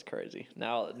 that was crazy.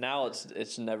 Now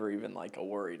it's never even a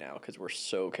worry now because we're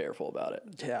so careful about it.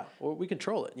 Yeah. Well, we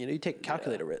control it. You take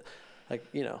calculator risk. I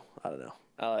don't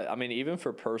know. Even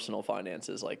for personal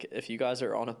finances, if you guys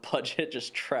are on a budget,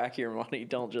 just track your money.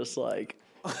 Don't just let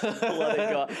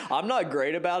it go. I'm not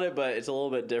great about it, but it's a little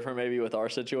bit different maybe with our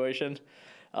situation.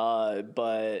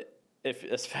 But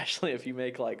especially if you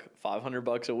make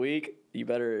 $500 a week, you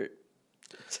better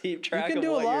keep track of what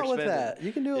you're spending. You can do a lot with that.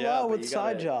 You can do a lot with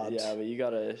side jobs. Yeah, but you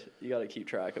gotta keep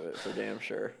track of it for damn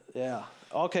sure. Yeah.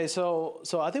 Okay, so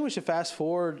I think we should fast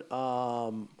forward.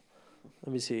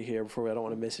 Let me see here before I don't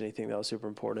want to miss anything that was super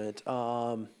important. I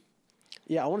want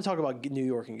to talk about New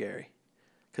York and Gary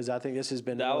because I think this has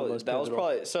been that was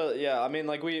probably so. Yeah,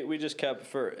 we just kept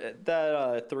for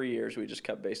that 3 years. We just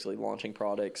kept basically launching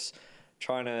products.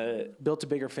 Trying to built a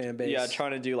bigger fan base. Yeah,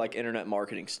 trying to do internet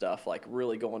marketing stuff,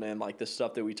 really going in the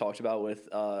stuff that we talked about with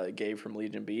Gabe from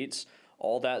Legion Beats,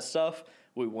 all that stuff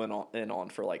we went on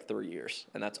for 3 years,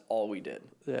 and that's all we did.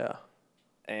 Yeah,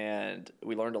 and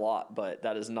we learned a lot, but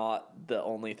that is not the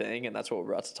only thing, and that's what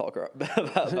we're about to talk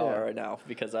about right now,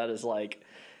 because that's like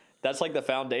the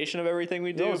foundation of everything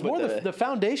we do. No, it's more the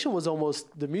foundation was almost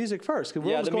the music first.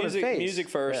 Yeah, the music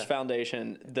first,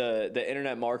 foundation. The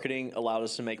internet marketing allowed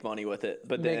us to make money with it,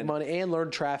 but make money and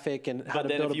learn traffic and how to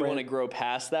build a brand. But then if you want to grow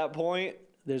past that point,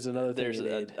 there's another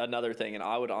thing. Another thing, and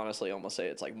I would honestly almost say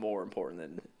it's like more important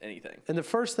than anything. And the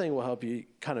first thing will help you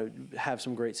kind of have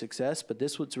some great success, but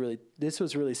this was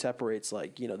really separates,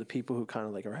 like, you know, the people who kind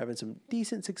of like are having some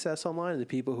decent success online and the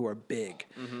people who are big.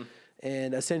 Mm-hmm.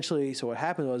 And essentially, so what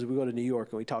happened was we go to New York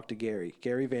and we talked to Gary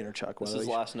Vaynerchuk. This is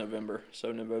last November,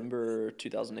 so November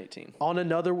 2018.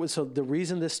 So the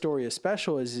reason this story is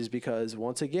special is because,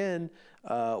 once again,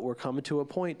 we're coming to a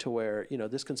point to where, you know,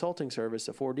 this consulting service,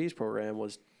 the 4Ds program,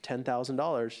 was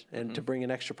 $10,000, and to bring an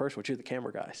extra person, which you're the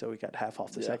camera guy, so we got half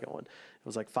off the second one. It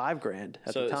was like $5,000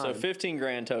 at the time. So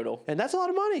 $15,000 total, and that's a lot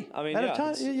of money. I mean, at a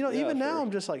time, you know, even now I'm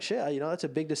just like, shit, you know, that's a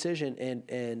big decision,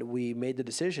 and we made the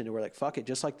decision, and we're like, fuck it,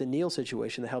 just like the Neil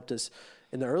situation that helped us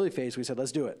in the early phase. We said,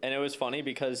 let's do it. And it was funny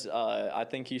because I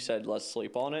think you said let's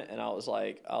sleep on it, and I was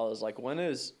like, when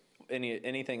is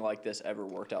anything like this ever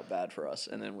worked out bad for us?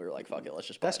 And then we were like, fuck it, let's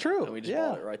just buy it. That's true. And we just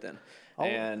bought it right then.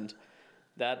 And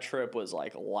that trip was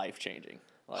like life changing.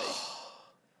 Like,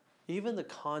 even the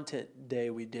content day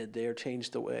we did there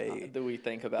changed the way that we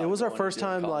think about. It was our first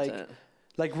time like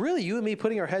really you and me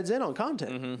putting our heads in on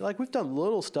content. Mm-hmm. Like, we've done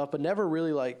little stuff, but never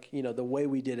really like, you know, the way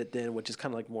we did it then, which is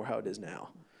kind of like more how it is now.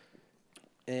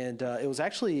 And it was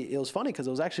funny because it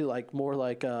was actually like more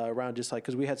like around just like,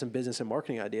 because we had some business and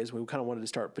marketing ideas. We kind of wanted to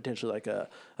start potentially like a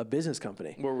business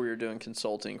company where we were doing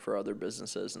consulting for other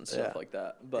businesses and stuff like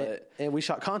that. But and we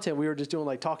shot content. We were just doing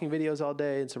like talking videos all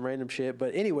day and some random shit.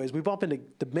 But anyways, we bump into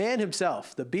the man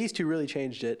himself, the beast who really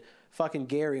changed it, fucking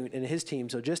Gary and his team.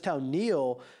 So just how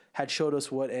Neil had showed us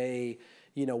what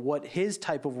his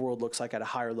type of world looks like at a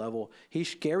higher level.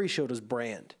 Gary showed us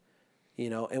brand. You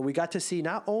know, and we got to see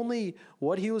not only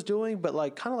what he was doing, but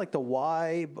like kind of like the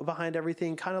why behind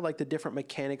everything, kind of like the different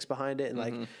mechanics behind it, and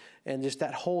like, and just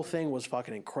that whole thing was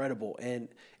fucking incredible. And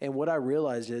what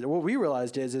we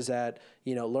realized is that,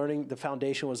 you know, learning the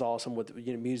foundation was awesome with,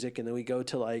 you know, music, and then we go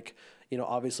to like, you know,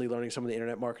 obviously learning some of the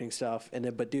internet marketing stuff, and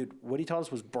then, but dude, what he taught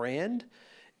us was brand,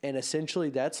 and essentially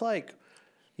that's like,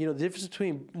 you know, the difference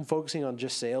between focusing on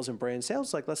just sales and brand. Sales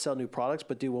is like, let's sell new products.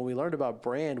 But dude, when we learned about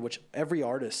brand, which every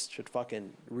artist should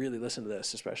fucking really listen to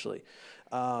this, especially,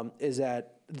 is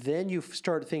that then you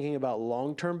start thinking about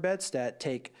long-term bets that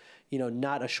take, you know,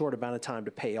 not a short amount of time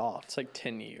to pay off. It's like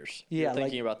 10 years. Yeah. You're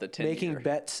thinking about the 10 year. Making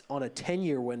bets on a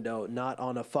 10-year window, not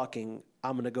on a fucking,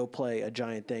 I'm going to go play a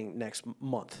giant thing next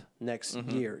month, next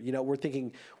year. You know, we're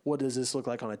thinking, what does this look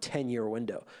like on a 10-year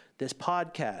window? This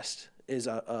podcast is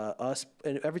us,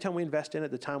 and every time we invest in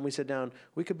it, the time we sit down,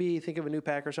 we could be think of a new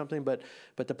pack or something, but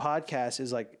the podcast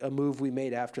is like a move we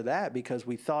made after that, because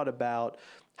we thought about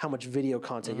how much video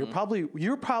content.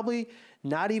 You're probably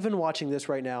not even watching this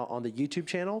right now on the YouTube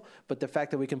channel, but the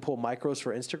fact that we can pull micros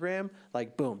for Instagram,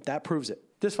 like, boom, that proves it.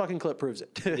 This fucking clip proves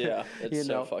it. Yeah, it's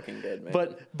so fucking good, man.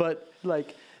 But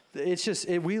like, it's just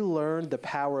we learned the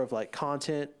power of like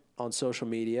content on social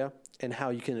media, and how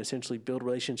you can essentially build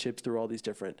relationships through all these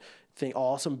different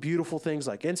awesome, beautiful things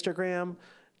like Instagram,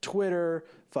 Twitter,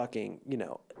 fucking, you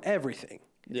know, everything.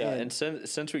 Yeah, and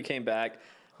since we came back,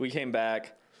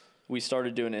 we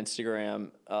started doing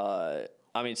Instagram. I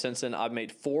mean, since then, I've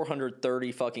made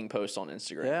 430 fucking posts on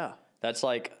Instagram. Yeah.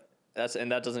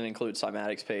 And that doesn't include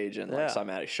Cymatics page and like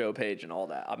Cymatics show page and all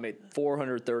that. I made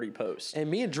 430 posts. And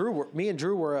me and Drew were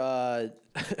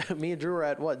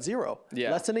at what, 0?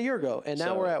 Yeah. Less than a year ago. And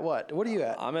now we're at what? What are you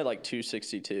at? I'm at like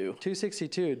 262.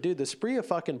 262. Dude, the spree of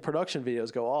fucking production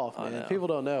videos go off, man. People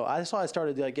don't know. I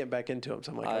started like getting back into them.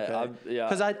 So I'm like, okay.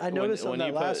 Because I noticed on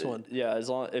that last one. Yeah,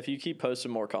 if you keep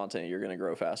posting more content, you're going to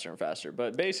grow faster and faster.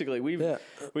 But basically,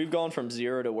 we've gone from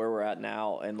 0 to where we're at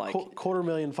now, and like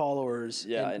 250,000 followers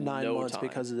in 9 months time.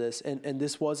 Because of this. And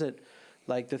this wasn't.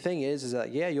 Like, the thing is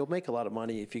that, yeah, you'll make a lot of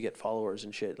money if you get followers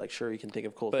and shit. Like, sure, you can think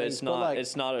of cool things. But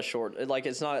it's not a short, like,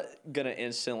 it's not going to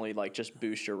instantly, like, just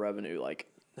boost your revenue, like,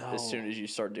 as soon as you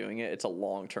start doing it. It's a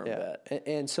long-term bet.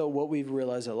 And so what we've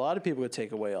realized a lot of people would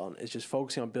take away on is just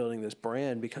focusing on building this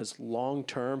brand, because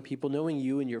long-term, people knowing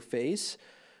you and your face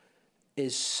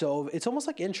is so, it's almost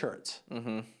like insurance.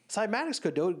 Mm-hmm. Cymatics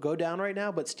could go down right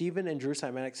now, but Steven and Drew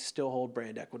Cymatics still hold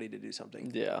brand equity to do something.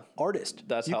 Yeah. Artist.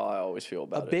 That's how I always feel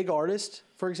about it. A big artist,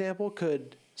 for example,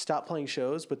 could stop playing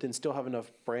shows, but then still have enough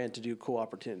brand to do cool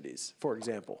opportunities, for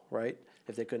example, right?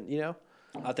 If they couldn't, you know?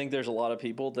 I think there's a lot of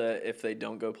people that if they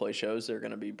don't go play shows, they're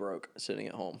going to be broke sitting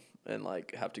at home. and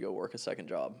like have to go work a second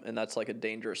job, and that's like a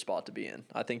dangerous spot to be in.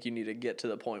 I think you need to get to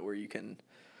the point where you can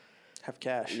have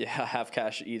cash. Yeah, have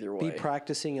cash either way. Be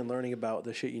practicing and learning about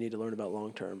the shit you need to learn about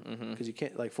long term, because you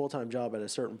can't, like, full-time job at a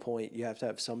certain point, you have to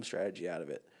have some strategy out of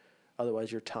it.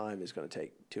 Otherwise, your time is going to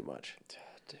take too much.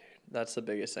 Dude, that's the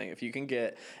biggest thing. If you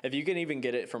can even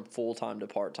get it from full-time to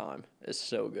part-time, it's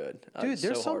so good. Dude,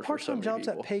 there's some part-time jobs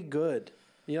that pay good.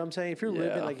 You know what I'm saying? If you're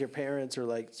living like your parents or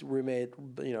like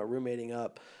roommating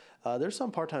up, there's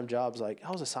some part-time jobs, like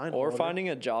I was a sign or finding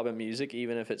a job in music,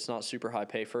 even if it's not super high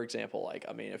pay. For example, like,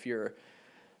 I mean, if you're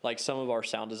like some of our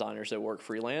sound designers that work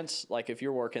freelance, like if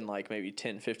you're working like maybe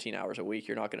 10, 15 hours a week,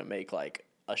 you're not going to make like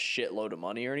a shitload of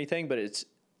money or anything, but it's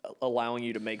allowing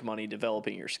you to make money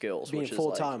developing your skills, being which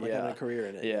full is time, like having a career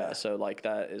in it. Yeah, so like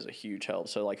that is a huge help.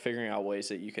 So like figuring out ways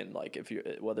that you can, like, if you,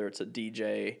 whether it's a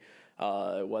DJ,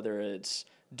 whether it's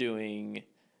doing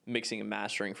mixing and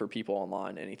mastering for people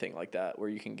online, anything like that, where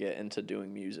you can get into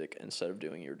doing music instead of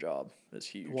doing your job, is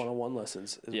huge. One-on-one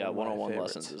lessons. One-on-one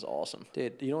lessons is awesome.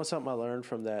 Dude, you know what's something I learned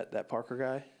from that Parker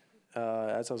guy?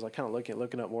 As I was like kind of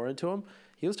looking up more into him,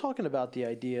 he was talking about the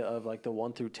idea of like the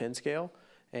 1 through 10 scale.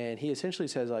 And he essentially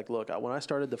says, like, look, when I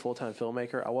started the full-time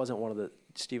filmmaker, I wasn't one of the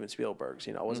Steven Spielbergs.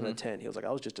 You know, I wasn't a 10. He was like,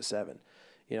 I was just a 7.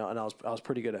 You know, and I was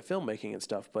pretty good at filmmaking and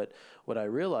stuff. But what I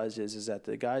realized is that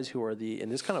the guys who are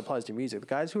and this kind of applies to music, the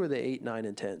guys who are the 8, 9,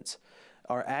 and 10s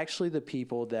are actually the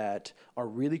people that are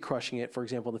really crushing it. For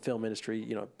example, in the film industry,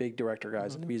 you know, big director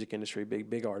guys in the music industry,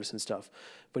 big artists and stuff.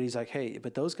 But he's like, hey,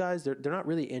 but those guys, they're not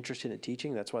really interested in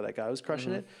teaching. That's why that guy was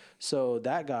crushing it. So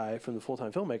that guy from the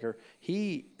full-time filmmaker,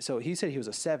 he said he was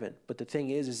a 7. But the thing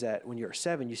is that when you're a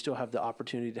 7, you still have the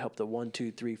opportunity to help the 1,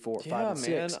 2, 3, 4, 5, and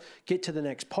 6 get to the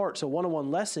next part. So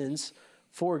one-on-one lessons,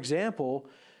 for example,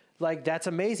 like, that's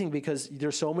amazing, because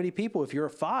there's so many people. If you're a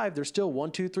 5, there's still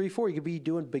 1, 2, 3, 4. You could be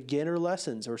doing beginner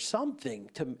lessons or something.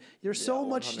 There's so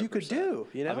much 100%. You could do.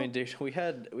 You know, I mean, dude, we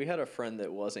had a friend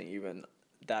that wasn't even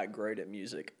that great at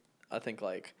music. I think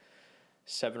like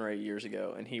 7 or 8 years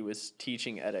ago, and he was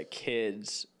teaching at a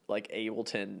kid's like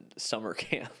Ableton summer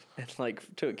camp, and like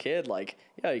to a kid, like,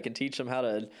 yeah, you can teach them how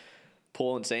to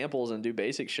pull in samples and do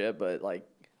basic shit, but like,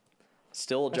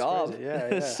 still a job.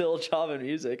 Yeah. Still a job in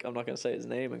music. I'm not going to say his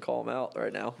name and call him out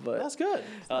right now, but that's good.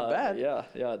 It's not bad. Yeah,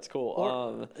 it's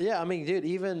cool. I mean, dude,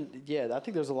 I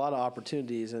think there's a lot of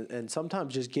opportunities, and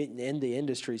sometimes just getting in the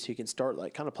industry so you can start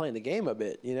like kind of playing the game a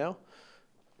bit, you know?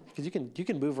 Because you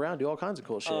can move around, do all kinds of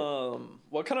cool shit.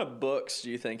 What kind of books do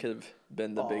you think have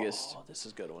been the biggest? Oh, this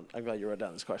is a good one. I'm glad you wrote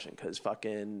down this question, because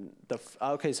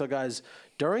okay, so guys,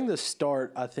 during the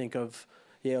start, I think of,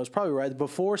 it was probably right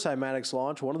before Cymatics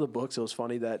launch. One of the books, it was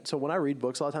funny so when I read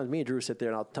books, a lot of times me and Drew sit there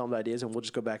and I'll tell him the ideas and we'll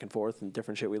just go back and forth and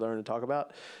different shit we learn and talk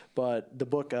about. But the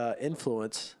book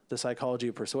Influence, The Psychology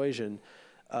of Persuasion,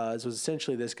 was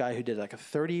essentially this guy who did like a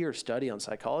 30-year study on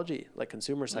psychology, like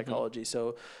consumer psychology.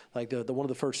 So like the one of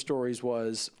the first stories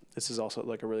was, this is also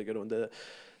like a really good one.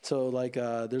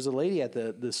 There's a lady at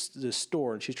this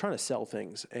store, and she's trying to sell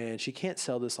things, and she can't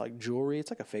sell this like jewelry. It's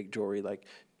like a fake jewelry, like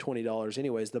 $20.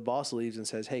 Anyways, the boss leaves and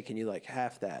says, hey, can you like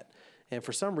half that? And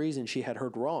for some reason, she had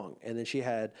heard wrong, and then she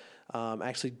had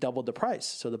actually doubled the price.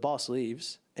 So the boss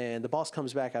leaves, and the boss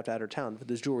comes back after out of town with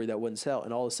this jewelry that wouldn't sell,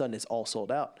 and all of a sudden it's all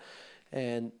sold out.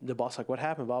 And the boss like, what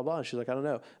happened, blah, blah. And she's like, I don't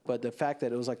know. But the fact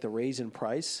that it was like the raise in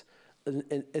price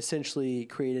essentially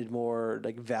created more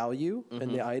like value in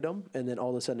the item, and then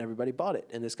all of a sudden everybody bought it.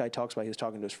 And this guy talks about, he was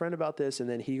talking to his friend about this, and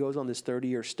then he goes on this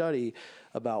 30-year study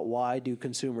about why do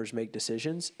consumers make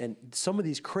decisions, and some of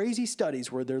these crazy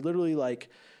studies where they're literally like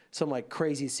some like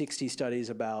crazy 60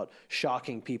 studies about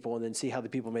shocking people, and then see how the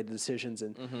people made the decisions.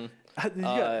 And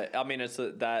I mean, it's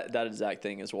that exact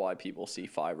thing is why people see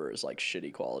Fiverr as like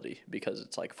shitty quality, because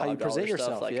it's like $5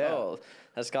 stuff. Like, oh,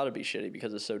 that's got to be shitty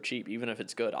because it's so cheap, even if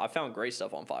it's good. I found great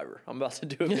stuff on Fiverr. I'm about to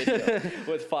do a video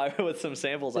with Fiverr with some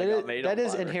samples I got made on Fiverr. That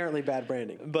is inherently bad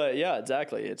branding. But yeah,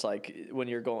 exactly. It's like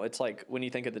it's like when you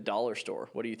think of the dollar store,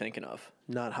 what are you thinking of?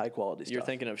 Not high quality stuff. You're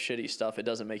thinking of shitty stuff. It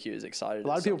doesn't make you as excited. A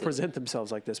lot of people present themselves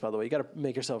like this, by the way. You got to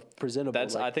make yourself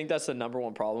presentable. I think that's the number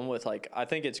one problem with, like, I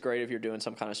think it's great if you're doing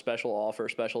some kind of special offer,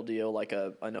 special deal, like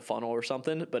in a funnel or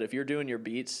something. But if you're doing your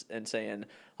beats and saying,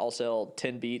 I'll sell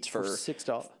 10 beats for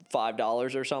 $6,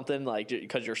 $5 or something, like,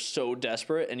 because you're so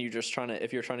desperate and you're just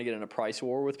if you're trying to get in a price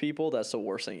war with people, that's the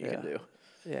worst thing you can do.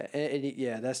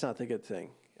 Yeah, that's not the good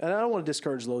thing. And I don't want to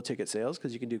discourage low ticket sales,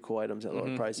 because you can do cool items at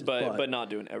lower prices. But not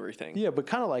doing everything. Yeah, but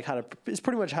kind of like it's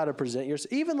pretty much how to present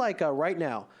yourself. Even like right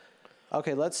now,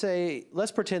 okay, let's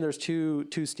pretend there's two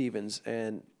Stevens,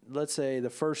 and let's say the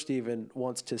first Steven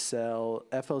wants to sell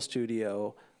FL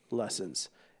Studio lessons,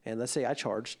 and let's say I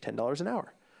charge $10 an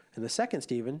hour, and the second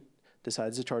Steven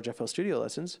decides to charge FL Studio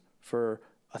lessons for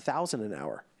 $1,000 an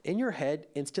hour. In your head,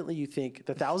 instantly you think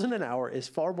the $1,000 an hour is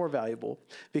far more valuable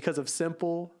because of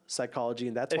simple psychology,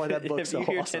 and that's why that book's so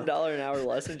awesome. If you hear $10 an hour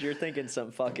lessons, you're thinking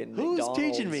some fucking Who's McDonald's,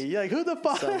 teaching me? You're like, who the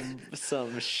fuck?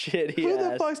 Some shitty. Who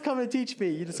the fuck's coming to teach me?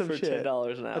 You do some for shit.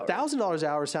 $10 an hour. $1,000 an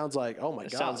hour sounds like, oh my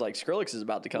god. It sounds like Skrillex is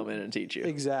about to come in and teach you.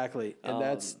 Exactly, and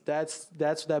that's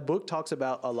that book talks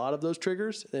about a lot of those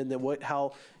triggers, and then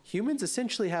how humans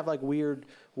essentially have like weird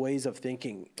ways of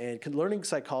thinking, and learning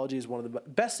psychology is one of the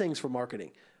best things for marketing.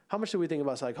 How much do we think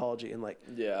about psychology and like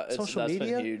social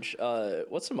media? Been huge.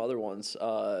 What's some other ones?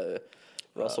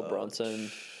 Russell Brunson.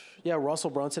 Yeah, Russell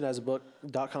Brunson has a book,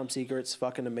 .com Secrets,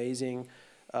 fucking amazing.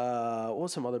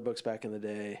 What's some other books back in the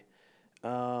day?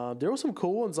 There were some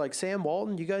cool ones like Sam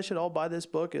Walton. You guys should all buy this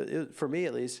book. For me,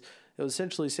 at least, it was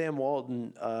essentially Sam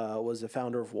Walton was the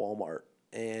founder of Walmart,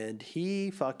 and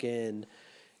he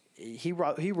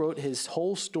wrote his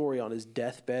whole story on his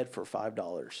deathbed for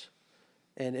 $5.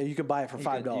 And you can buy it for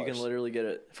 $5. You can literally get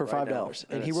it for $5.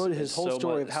 And he wrote his whole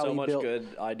story of how he built. So much good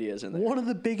ideas in there. One of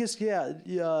the biggest,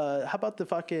 how about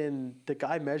the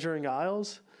guy measuring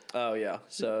aisles? Oh yeah.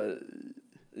 So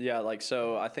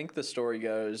I think the story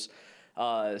goes,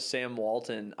 Sam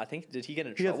Walton, I think, did he get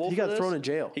in trouble? He got thrown in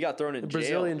jail. He got thrown in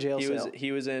Brazilian jail.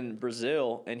 He was in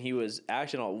Brazil, and he was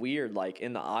acting all weird, like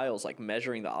in the aisles, like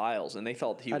measuring the aisles, and they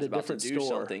thought he was about to do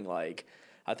something like.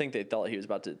 I think they thought he was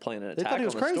about to plan an attack on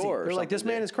the store. They're like, this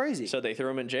man is crazy. So they threw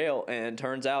him in jail, and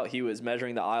turns out he was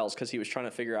measuring the aisles because he was trying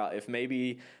to figure out if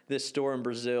maybe this store in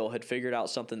Brazil had figured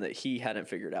out something that he hadn't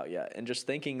figured out yet. And just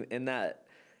thinking in that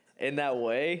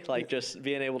way, like just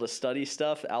being able to study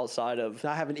stuff outside of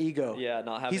not having ego. Yeah,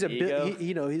 not having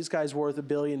ego. This guy's worth $1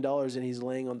 billion, and he's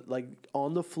laying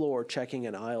on the floor checking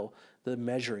an aisle,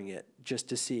 measuring it just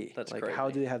to see. That's like crazy. How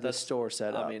do they have this store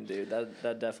set up? I mean, dude, that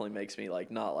definitely makes me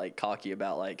like not like cocky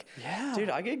about like. Yeah.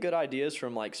 Dude, I get good ideas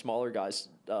from like smaller guys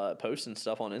posting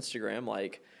stuff on Instagram,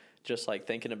 like just like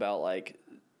thinking about like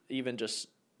even just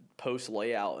post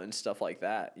layout and stuff like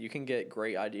that. You can get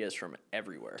great ideas from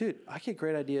everywhere. Dude, I get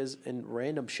great ideas in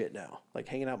random shit now, like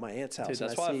hanging out at my aunt's house. Dude,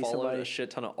 that's why I follow a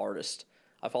shit ton of artists.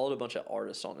 I followed a bunch of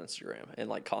artists on Instagram and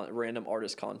like random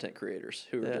artist content creators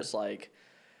who are just like,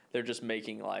 they're just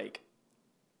making like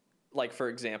for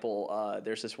example,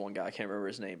 there's this one guy, I can't remember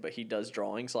his name, but he does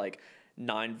drawings like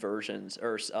 9 versions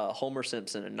or Homer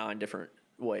Simpson in 9 different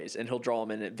ways, and he'll draw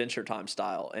them in Adventure Time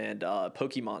style and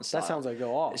Pokemon style. That sounds like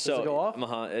go off. So does it go off?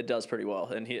 It does pretty well,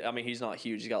 and he's not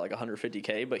huge. He's got like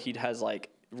 150K, but he has like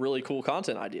really cool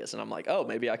content ideas, and I'm like, oh,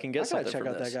 maybe I can get something from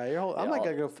this. I gotta check out that guy. I might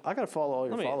gotta go. I gotta follow all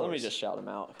your followers. Let me just shout him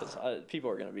out because people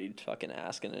are gonna be fucking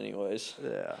asking anyways.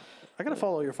 Yeah, I gotta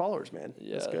follow your followers, man.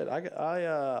 Yeah, that's good.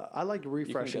 I like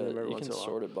refreshing them every once in a while.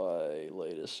 You can sort it by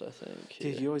latest, I think.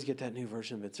 Dude, you always get that new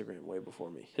version of Instagram way before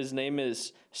me. His name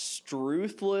is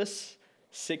Struthless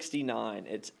 69.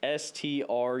 It's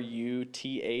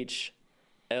STRUTHLESS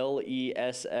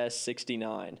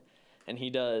 69, and he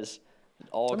does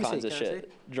all kinds of shit.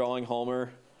 Drawing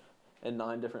Homer in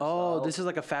 9 different styles. This is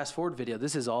like a fast forward video.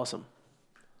 This is awesome.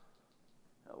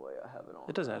 Oh wait, I have it on.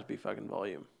 It doesn't have to be fucking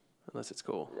volume, unless it's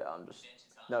cool. Yeah, I'm just.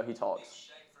 No, he talks.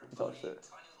 He talks shit.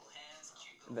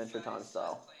 Adventure Time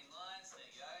style.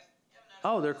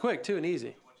 Oh, they're quick too and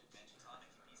easy.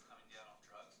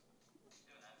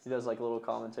 He does like a little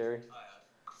commentary.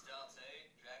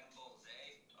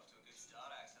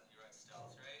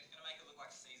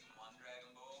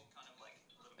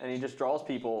 And he just draws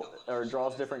people or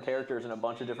draws different characters in a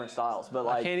bunch of different styles. But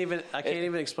like I can't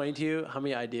even explain to you how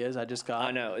many ideas I just got.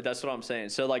 I know, that's what I'm saying.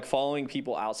 So like following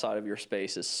people outside of your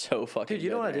space is so fucking Dude, you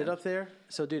good, know what man. I did up there?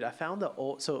 So dude, I found the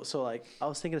old so like I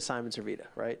was thinking of Simon Servita,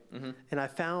 right? Mm-hmm. And I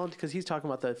found, because he's talking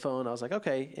about the phone, I was like,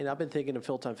 okay, and I've been thinking of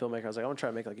Full-Time Filmmaker. I was like, I want to try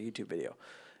to make like a YouTube video.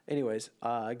 Anyways,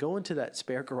 I go into that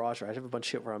spare garage where I have a bunch of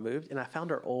shit where I moved, and I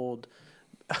found our old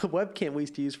webcam we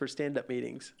used to use for stand-up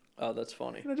meetings. Oh, that's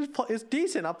funny. And it's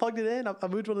decent. I plugged it in. I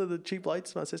moved one of the cheap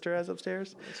lights my sister has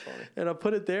upstairs. That's funny. And I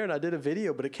put it there, and I did a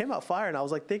video, but it came out fire. And I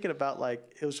was like thinking about like,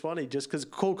 it was funny just because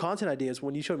cool content ideas.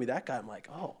 When you showed me that guy, I'm like,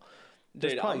 oh,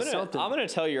 dude, I'm gonna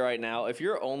tell you right now, if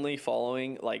you're only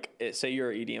following say you're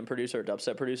an EDM producer or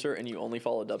dubstep producer, and you only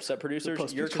follow dubstep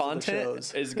producers, your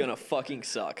content is gonna fucking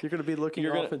suck. You're gonna be looking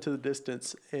off into the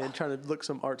distance and trying to look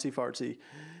some artsy fartsy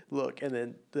look, and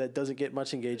then that doesn't get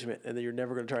much engagement, and then you're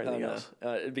never going to try anything else.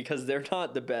 Because they're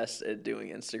not the best at doing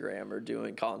Instagram or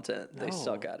doing content. They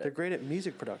suck at it. They're great at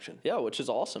music production. Yeah, which is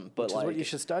awesome. But which is what you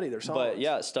should study, their songs. But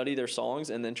yeah, study their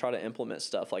songs and then try to implement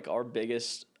stuff. Like our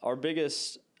biggest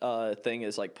thing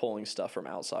is like pulling stuff from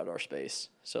outside our space.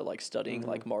 So like studying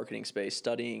like marketing space,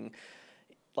 studying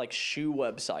like shoe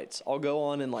websites. I'll go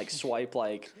on and like swipe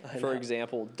like, for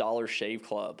example, Dollar Shave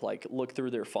Club, like look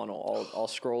through their funnel. I'll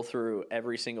scroll through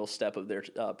every single step of their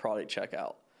product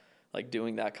checkout. Like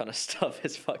doing that kind of stuff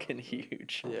is fucking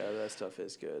huge. Yeah, that stuff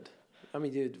is good. I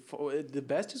mean, dude, the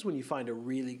best is when you find a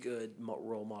really good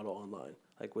role model online.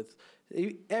 Like with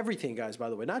everything, guys, by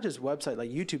the way, not just website, like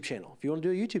YouTube channel. If you want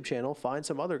to do a YouTube channel, find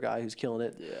some other guy who's killing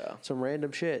it. Yeah. Some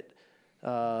random shit.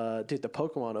 Dude, the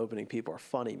Pokemon opening people are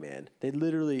funny, man. They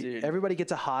literally, everybody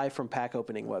gets a high from pack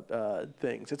opening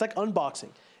things. It's like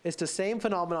unboxing. It's the same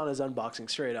phenomenon as unboxing,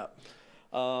 straight up.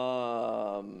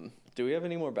 Do we have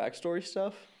any more backstory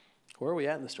stuff? Where are we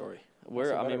at in the story?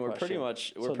 We're pretty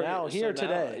much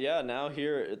today. Yeah, now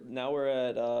we're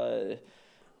at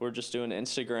we're just doing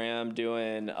Instagram,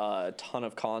 doing a ton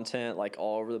of content like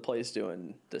all over the place,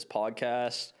 doing this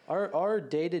podcast. Our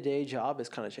day-to-day job has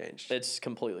kind of changed. It's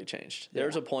completely changed. Yeah.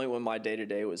 There's a point when my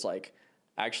day-to-day was like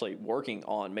actually working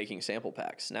on making sample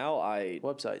packs. Now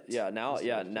websites. Yeah,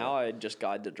 now I just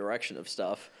guide the direction of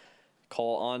stuff.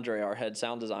 Call Andre, our head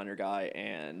sound designer guy,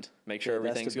 and make sure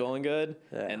everything's going good.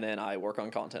 Yeah. And then I work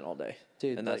on content all day.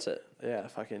 Dude, and that's it. Yeah,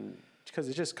 fucking, because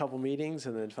it's just a couple meetings,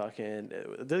 and then fucking.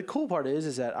 The cool part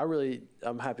is that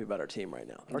I'm happy about our team right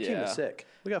now. Our team is sick.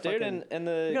 We got fucking,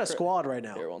 we got a squad right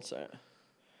now. Here, one second.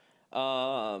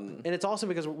 And it's awesome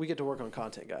because we get to work on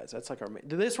content, guys. That's like our main.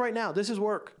 This right now, this is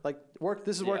work. Like work.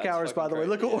 This is work hours, by the way.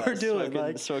 Look what we're doing.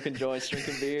 Like smoking joints,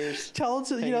 drinking beers, telling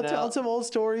some old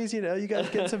stories. You guys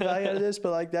get some value out of this,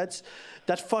 but like that's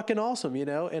fucking awesome.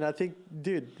 And I think,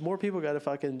 dude, more people got to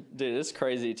fucking. Dude, it's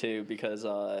crazy too because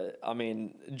I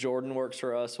mean, Jordan works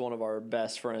for us. One of our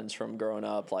best friends from growing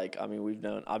up. Like, I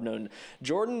mean, I've known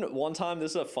Jordan one time.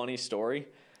 This is a funny story.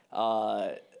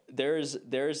 There's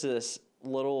this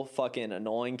little fucking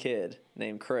annoying kid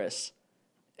named Chris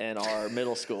in our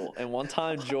middle school. And one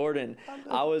time Jordan,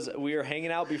 we were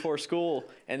hanging out before school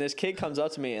and this kid comes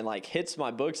up to me and like hits my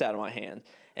books out of my hand.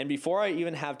 And before I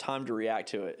even have time to react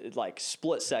to it, like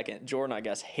split second, Jordan, I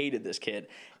guess, hated this kid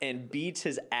and beats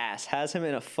his ass, has him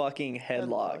in a fucking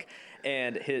headlock.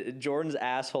 And Jordan's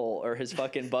asshole or his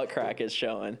fucking butt crack is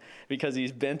showing because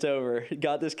he's bent over. He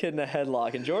got this kid in a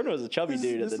headlock, and Jordan was a chubby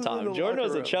dude at the time. Jordan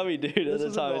was a chubby dude at the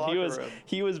time.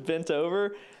 He was bent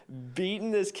over,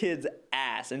 beating this kid's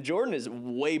ass. And Jordan is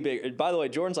way bigger. By the way,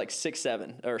 Jordan's like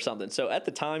 6'7" or something. So at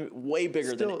the time, way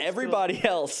bigger than everybody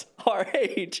else our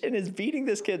age, and is beating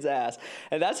this kid's ass.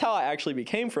 And that's how I actually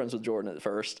became friends with Jordan at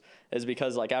first. Is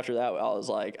because like after that I was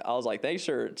like thanks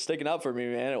for sticking up for me,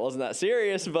 man. It wasn't that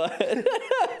serious, but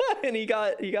and he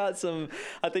got some.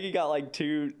 I think he got like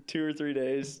two or 3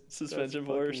 days suspension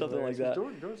for it or something like that.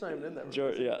 Jordan's not even in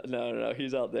that. No,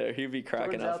 he's out there. He'd be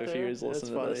cracking up if he was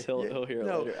listening to this. He'll hear it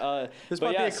later. This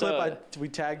might be a clip we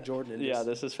tagged Jordan in. Yeah,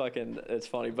 this is fucking. It's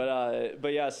funny,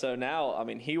 but yeah. So now, I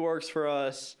mean, he works for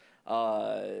us.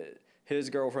 His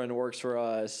girlfriend works for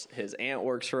us. His aunt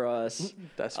works for us.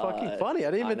 That's fucking funny.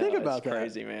 I didn't even think about that.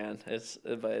 It's crazy, man. It's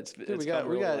we got.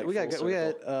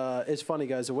 It's funny,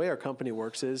 guys. The way our company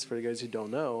works is, for you guys who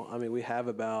don't know, I mean, we have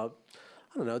about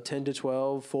 10 to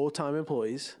 12 full-time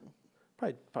employees.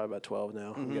 Probably about 12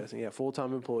 now. I'm guessing. Yeah,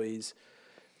 full-time employees.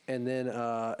 And then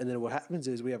what happens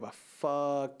is we have a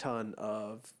fuck ton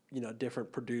of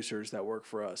different producers that work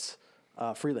for us,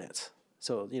 freelance.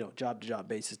 So, job to job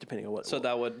basis, depending on what. So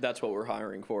that's what we're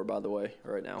hiring for, by the way,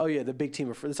 right now. Oh yeah, the big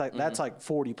team of that's like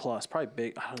 40 plus, probably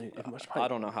big. I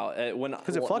don't know how when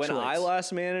I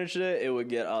last managed it, it would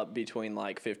get up between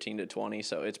like 15 to 20.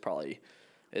 So it's probably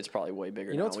way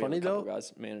bigger. You know what's funny though?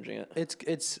 Guys managing it.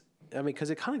 It's. I mean, because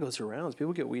it kind of goes through rounds.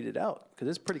 People get weeded out because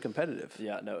it's pretty competitive.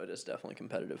 Yeah, no, it is definitely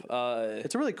competitive.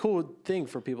 It's a really cool thing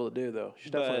for people to do, though. You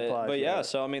should definitely apply. But yeah,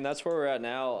 so I mean, that's where we're at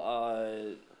now.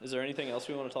 Is there anything else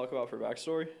we want to talk about for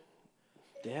backstory?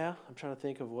 Yeah, I'm trying to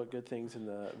think of what good things in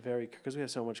the because we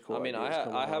have so much cool. I mean,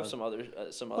 I have some other.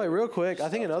 Wait, real quick. I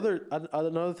think another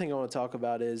thing I want to talk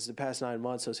about is the past 9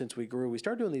 months. So since we grew, we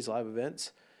started doing these live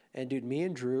events, and dude, me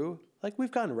and Drew, like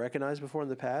we've gotten recognized before in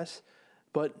the past.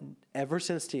 But ever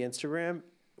since the Instagram,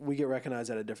 we get recognized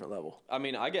at a different level. I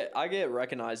mean, I get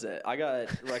recognized at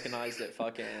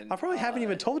fucking. I probably haven't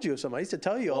even told you of some. I used to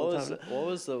tell you all the time. What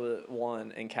was the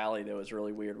one in Cali that was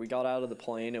really weird? We got out of the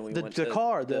plane and we went to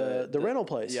the rental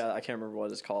place. Yeah, I can't remember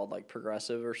what it's called, like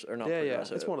Progressive or not. Progressive.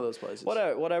 Yeah, it's one of those places.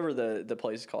 Whatever the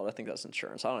place is called. I think that's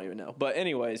insurance. I don't even know. But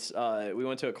anyways, we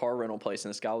went to a car rental place and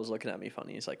this guy was looking at me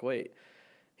funny. He's like, wait.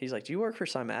 he's like, do you work for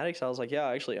Cymatics? I was like, yeah,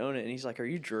 I actually own it. And he's like, are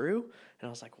you Drew? And I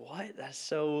was like, what? That's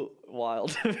so wild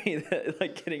to me, that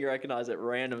like getting recognized at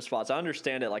random spots. I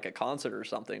understand it like a concert or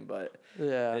something, but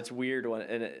it's weird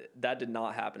that did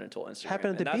not happen until Instagram.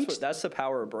 Happened at the beach. That's the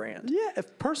power of brand. Yeah,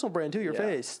 personal brand too. Your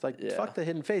face, like fuck the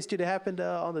hidden face, dude. It happened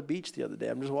on the beach the other day.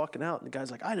 I'm just walking out, and the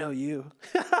guy's like, I know you.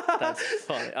 That's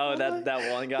funny. Oh,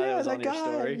 that one guy that was on your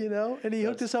story, you know, and he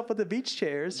hooked us up with the beach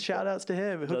chairs. Shout outs to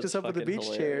him. He hooked us up with the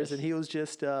beach chairs, and he was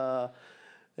just.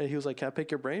 And he was like, can I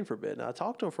pick your brain for a bit? And I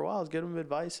talked to him for a while. I was giving him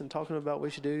advice and talking about what we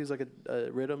should do. He's like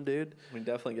a rhythm dude. We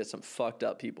definitely get some fucked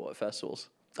up people at festivals.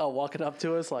 Oh, walking up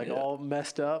to us like all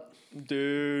messed up.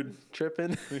 Dude.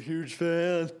 Tripping. I'm a huge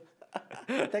fan.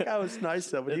 That guy was nice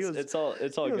though, but it's all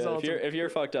good. If you're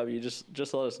fucked up, you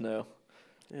just let us know.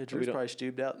 Yeah, Drew's probably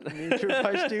stooped out. Me and Drew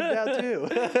probably stooped out too.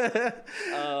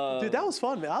 Dude, that was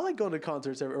fun, man. I like going to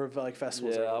concerts or like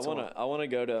festivals. Yeah, I wanna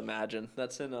go to Imagine.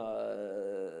 That's in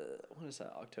when is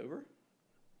that? October?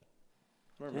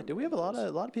 Yeah, do we have a lot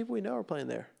of people we know are playing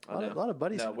there? A lot of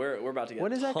buddies. No, we're about to get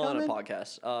when a is that ton coming? of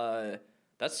podcasts.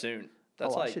 That's soon.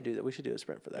 That's I should do that. We should do a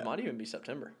sprint for that. It might even be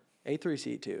September.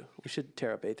 A3C too. We should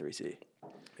tear up A3C.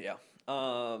 Yeah.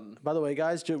 By the way,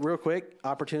 guys, just real quick,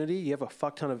 opportunity. You have a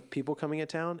fuck ton of people coming in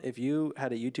town. If you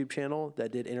had a YouTube channel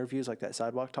that did interviews like that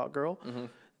Sidewalk Talk girl,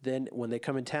 then when they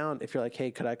come in town, if you're like, hey,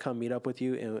 could I come meet up with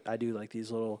you? And I do like these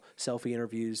little selfie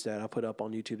interviews that I put up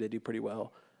on YouTube. They do pretty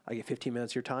well. I get 15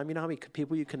 minutes of your time. You know how many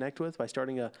people you connect with by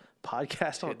starting a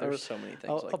podcast? Dude, there's so many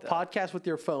things like that. A podcast with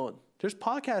your phone. There's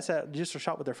podcasts that just are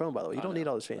shot with their phone, by the way. You don't need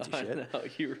all this fancy shit. No,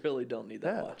 you really don't need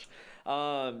that much. Do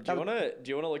you want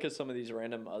to look at some of these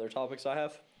random other topics I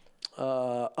have?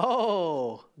 So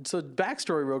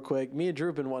backstory real quick. Me and Drew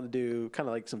have been wanting to do kind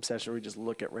of like some session where we just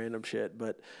look at random shit,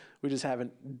 but we just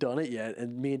haven't done it yet.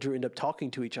 And me and Drew end up talking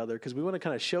to each other because we want to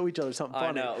kind of show each other something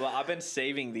funny. I know. Well, I've been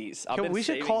saving these. We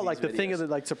should call it like the thing of the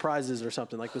like surprises or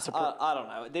something like the surprise. I don't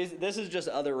know. This is just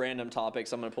other random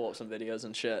topics. I'm gonna pull up some videos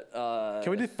and shit. Can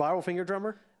we do viral finger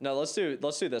drummer? No, let's do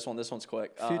this one. This one's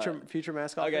quick. Future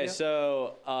mascot. Okay, video?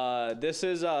 So this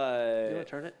is you want to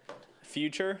turn it?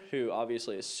 Future, who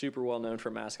obviously is super well known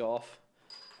for Mask Off,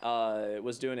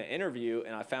 was doing an interview,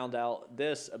 and I found out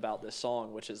this about this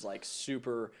song, which is like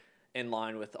super in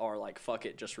line with our like fuck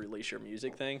it, just release your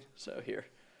music thing. So here.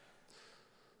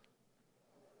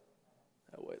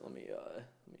 Oh wait, let me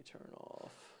turn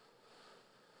off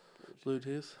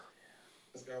Bluetooth.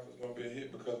 This guy was gonna be a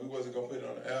hit because we wasn't gonna put it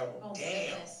on the album. Oh,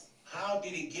 damn! How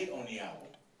did it get on the album?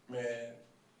 Man,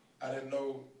 I didn't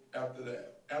know after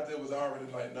that. After it was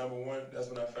already like #1, that's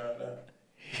when I found out.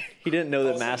 He didn't know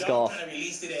that Mask Off. Kind of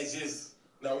released it as just.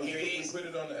 No, we put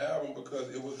it on the album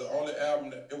because it was the only album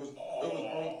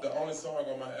the only song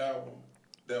on my album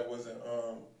that wasn't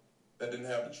that didn't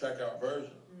have the track out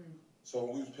version. So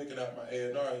when we was picking out my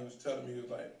A&R, he was telling me, he was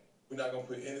like, we're not gonna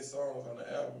put any songs on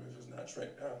the album if it's not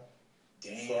tracked out.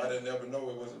 Damn. So I didn't ever know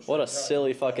it wasn't. What a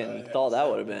silly fucking thought that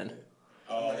would have been.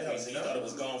 Oh, okay, so you thought it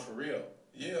was gone for real?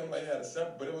 Yeah, I'm like, it had a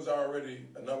sample, but it was already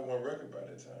a #1 record by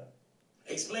that time.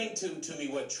 Explain to me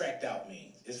what tracked out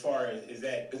means. As far as is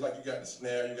that? It's like you got the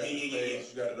snare, you got the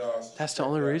bass, you got it all. That's the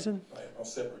only reason? Like on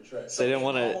separate tracks. They didn't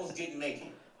want to. Almost didn't make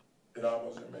it. It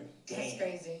almost didn't make it. Damn. That's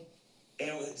crazy.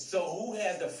 And so who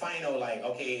has the final, like,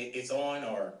 okay, it's on,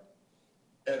 or?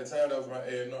 At the time, that was my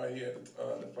A&R. He had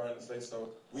the final say so.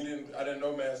 I didn't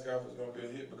know Mask Off was gonna be a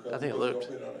hit because I think we it was looped.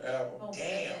 gonna put it on the album. Oh,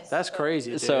 Damn. That's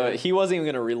crazy. Dude. So he wasn't even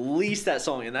gonna release that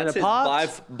song, and that's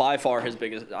by far his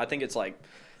biggest. I think it's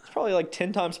probably like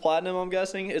 10 times platinum. I'm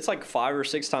guessing it's like 5 or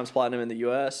 6 times platinum in the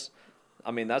U.S.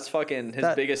 I mean, that's fucking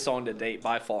his biggest song to date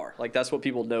by far. Like that's what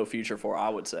people know Future for, I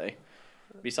would say.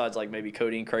 Besides like maybe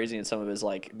Codeine Crazy and some of his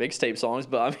like mixtape songs,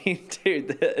 but I mean,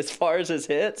 dude, as far as his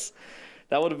hits,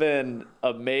 that would have been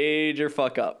a major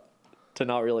fuck up to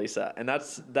not release that. And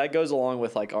that goes along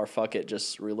with like our fuck it,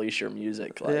 just release your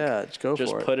music. Like, yeah, just go for it.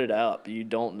 Just put it up. You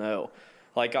don't know.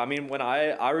 Like, I mean, when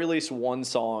I released one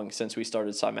song since we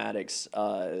started Cymatics,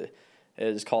 it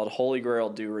is called Holy Grail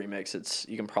Do Remix.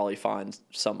 You can probably find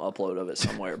some upload of it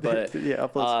somewhere. But yeah,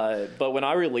 but when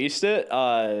I released it,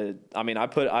 I mean, I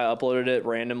uploaded it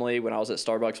randomly when I was at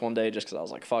Starbucks one day just because I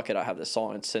was like, fuck it, I have this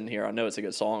song. It's sitting here. I know it's a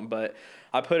good song. But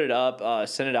I put it up,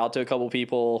 sent it out to a couple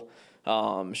people,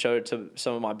 showed it to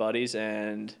some of my buddies.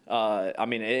 And, I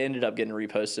mean, it ended up getting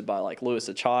reposted by, like, Louis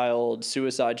the Child,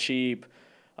 Suicide Sheep,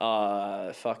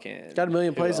 fucking got 1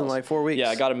 million plays in like 4 weeks.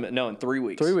 Yeah, I got in 3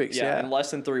 weeks. 3 weeks, yeah. In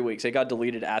less than 3 weeks. It got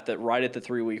deleted right at the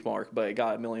 3 week mark, but it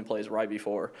got 1 million plays right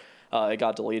before it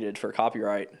got deleted for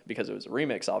copyright because it was a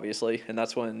remix, obviously, and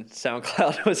that's when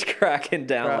SoundCloud was cracking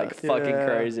down like fucking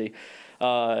crazy.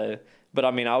 But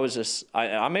I mean, I was just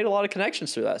I made a lot of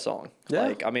connections through that song. Yeah.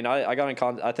 Like, I mean, I got in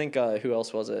contact. I think who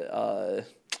else was it?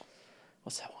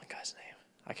 What's that one guy's name?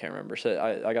 I can't remember.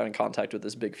 So I got in contact with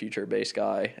this Big Future bass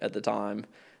guy at the time,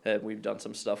 and we've done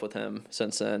some stuff with him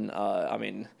since then. I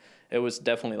mean, it was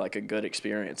definitely like a good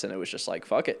experience, and it was just like,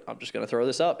 fuck it, I'm just gonna throw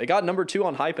this up. It got number 2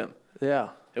 on Hype Him. Yeah.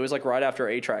 It was like right after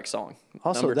A-Track song.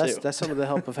 Also, that's some of the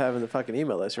help of having the fucking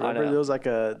email list. Remember, there was like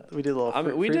we did a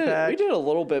little. We did a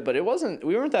little bit, but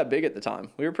we weren't that big at the time.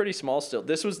 We were pretty small still.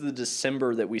 This was the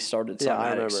December that we started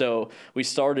Cymatics.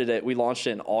 We launched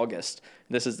it in August.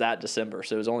 This is that December,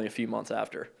 so it was only a few months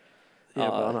after. Yeah,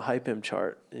 but on a Hype Him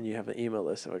chart, and you have an email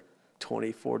list of like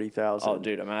 20, 40,000. Oh,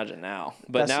 dude, imagine now.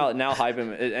 But now Hype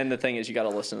Him, and the thing is, you got to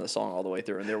listen to the song all the way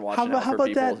through, and they're watching out for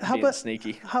people being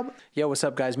sneaky. Yo, what's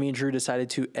up, guys? Me and Drew decided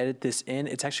to edit this in.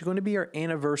 It's actually going to be our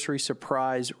anniversary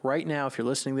surprise. Right now, if you're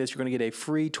listening to this, you're going to get a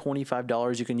free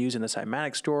 $25 you can use in the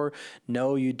Cymatics store.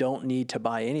 No, you don't need to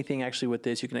buy anything actually with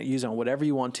this. You can use it on whatever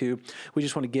you want to. We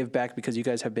just want to give back because you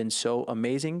guys have been so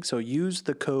amazing. So use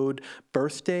the code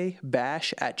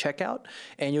BIRTHDAYBASH at checkout,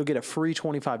 and you'll get a free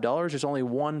 $25. There's only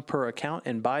one per account.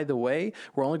 And by the way,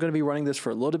 we're only going to be running this for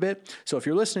a little bit. So if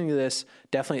you're listening to this,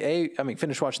 definitely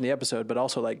finish watching the episode, but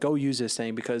also like go use this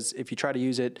thing, because if you try to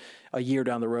use it a year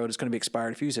down the road, it's going to be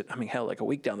expired. If you use it, like a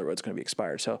week down the road, it's going to be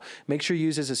expired. So make sure you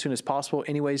use this as soon as possible.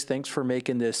 Anyways, thanks for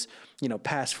making this,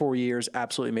 past 4 years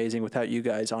absolutely amazing. Without you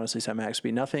guys, honestly, Cymatics would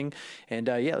be nothing. And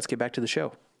let's get back to the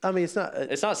show. I mean, it's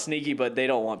not sneaky, but they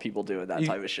don't want people doing that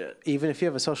type of shit. Even if you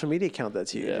have a social media account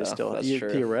that's you, that's true.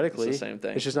 Theoretically, it's the same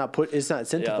thing. It's just it's not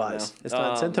incentivized. Yeah, it's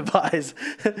not incentivized.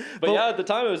 But yeah, at the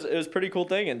time it was a pretty cool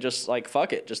thing, and just like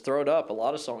fuck it, just throw it up. A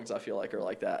lot of songs I feel like are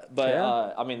like that.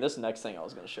 But this next thing I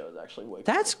was going to show is actually way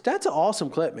cool. That's an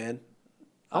awesome clip, man.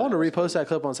 I want to repost that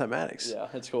clip on Cymatics. Yeah,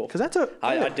 it's cool. Because I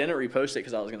didn't repost it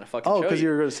because I was gonna fucking show you. Oh, because you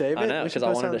were gonna save it? I know, because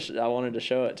I wanted to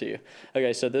show it to you.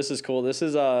 Okay, so this is cool. This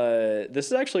is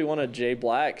actually one of Jay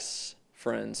Black's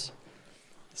friends.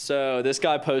 So this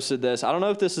guy posted this. I don't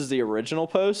know if this is the original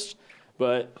post,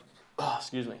 but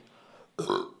excuse me.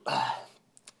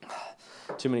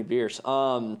 Too many beers.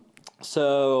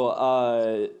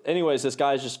 Anyways, this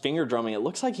guy's just finger drumming. It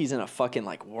looks like he's in a fucking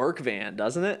like work van,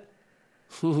 doesn't it?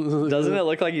 Doesn't it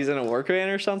look like he's in a work van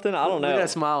or something? I don't know. Look at that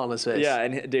smile on his face. Yeah,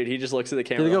 and dude, he just looks at the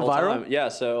camera. Did it the go whole viral? Time. Yeah,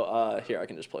 so here I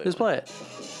can just play it. Just play it.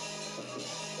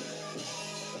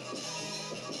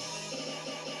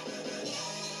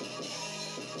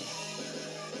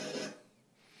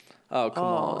 Oh, come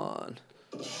on.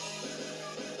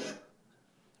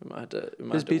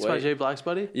 This Beats by Jay Black's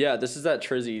buddy? Yeah, this is that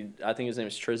Trizzy. I think his name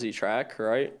is Trizzy Track,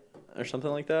 right? Or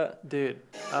something like that. Dude.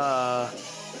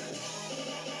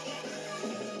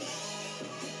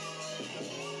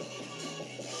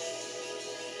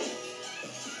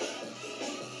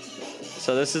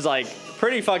 So this is like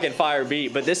pretty fucking fire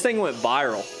beat, but this thing went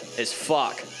viral as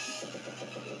fuck.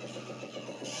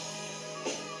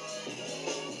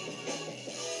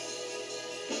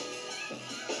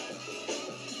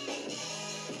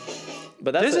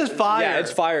 But this is fire. Yeah,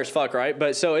 it's fire as fuck, right?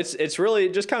 But so it's really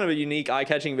just kind of a unique,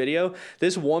 eye-catching video.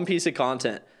 This one piece of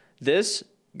content, this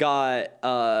got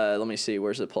let me see,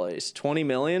 where's it placed?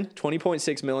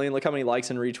 20.6 million. Look how many likes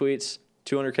and retweets.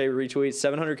 200K retweets,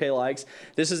 700K likes.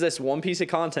 This one piece of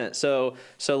content. So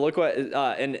look what,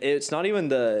 and it's not even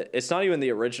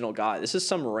the original guy. This is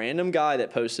some random guy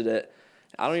that posted it.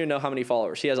 I don't even know how many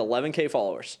followers. He has 11K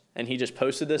followers, and he just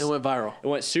posted this. It went viral. It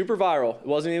went super viral. It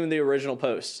wasn't even the original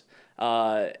post.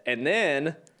 And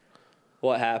then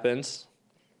what happens?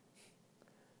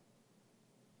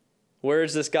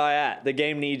 Where's this guy at? The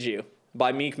Game Needs You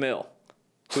by Meek Mill.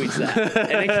 Tweets that.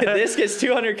 And this gets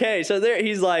 200K. So there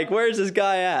he's like, where's this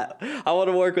guy at? I want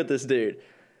to work with this dude.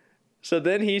 So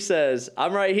then he says,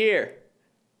 I'm right here.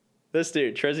 This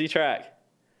dude, Trizzy Track.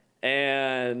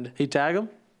 And he tagged him?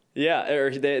 Yeah, or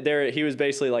he was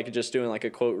basically like just doing like a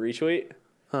quote retweet.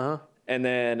 Uh-huh. And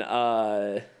then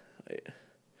a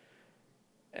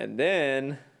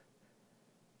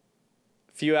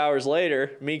few hours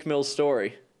later, Meek Mill's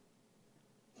story.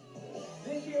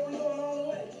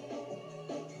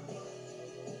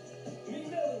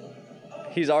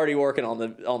 He's already working on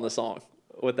the song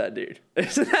with that dude.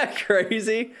 Isn't that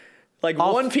crazy? Like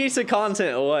one piece of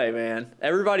content away, man.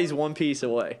 Everybody's one piece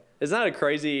away. Isn't that a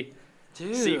crazy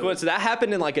sequence? That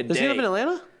happened in like a day. Does he live in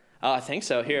Atlanta? I think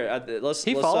so. Here,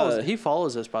 he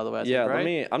follows us, by the way. I think,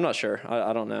 right? I'm not sure.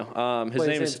 I don't know. His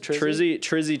name is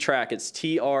Trizzy Track. It's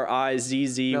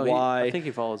TRIZZY. No, I think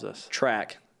he follows us.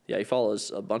 Track. Yeah, he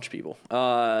follows a bunch of people.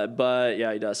 But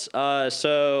yeah, he does.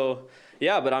 So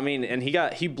yeah, but I mean, and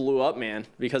he blew up, man,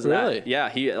 because of that.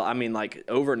 Yeah, I mean, like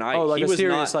overnight. Oh, like he a was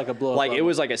serious, not, like a blow up. Like level. it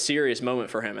was like a serious moment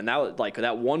for him, and that was like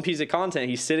that one piece of content.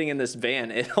 He's sitting in this van.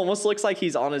 It almost looks like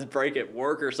he's on his break at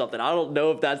work or something. I don't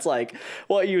know if that's like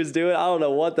what he was doing. I don't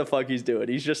know what the fuck he's doing.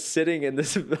 He's just sitting in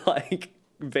this like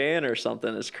van or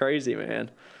something. It's crazy,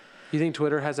 man. You think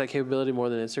Twitter has that capability more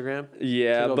than Instagram?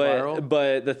 Yeah,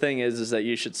 but the thing is that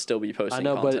you should still be posting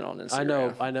content on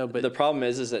Instagram. I know, but the problem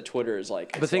is that Twitter is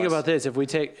like. But think about this: if we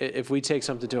take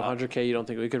something to 100K, you don't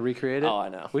think we could recreate it? Oh, I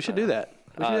know. We should do that.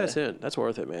 We should do that soon. That's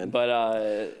worth it, man. But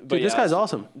dude, this guy's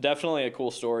awesome. Definitely a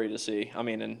cool story to see. I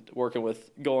mean, and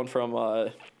going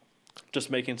from just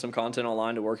making some content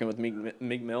online to working with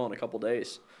Meek Mill in a couple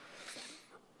days.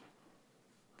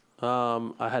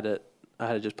 I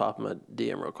had to just pop him a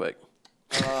DM real quick.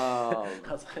 I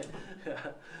was like,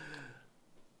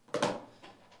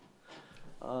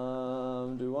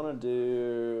 do we want to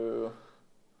do?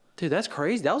 Dude, that's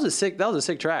crazy. That was a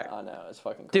sick track. I know, it's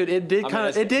fucking crazy. Dude, it did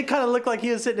kind of look like he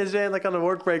was sitting in his van like on a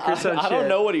work break or some shit. I don't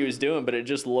know what he was doing, but it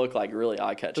just looked like really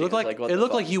eye catching. It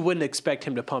looked like you wouldn't expect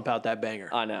him to pump out that banger.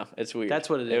 I know, it's weird. That's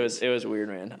what it is. It was weird,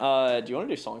 man. Do you want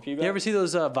to do song feedback? You ever see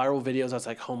those viral videos that's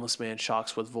like homeless man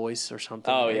shocks with voice or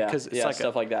something? Oh yeah, because it's like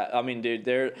stuff like that. I mean, dude,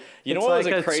 you know what was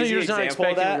a crazy example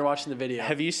of that? When you're watching the video.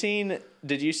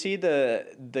 Did you see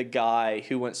the guy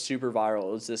who went super viral?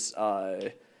 It was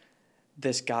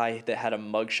this guy that had a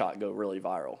mugshot go really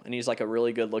viral, and he's like a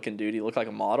really good looking dude. He looked like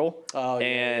a model. Oh, yeah.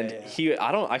 And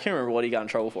I can't remember what he got in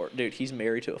trouble for. Dude, he's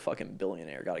married to a fucking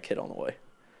billionaire. Got a kid on the way.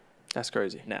 That's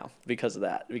crazy. Now, because of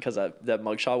that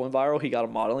mugshot went viral, he got a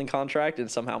modeling contract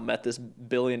and somehow met this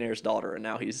billionaire's daughter, and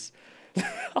now he's. I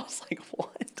was like,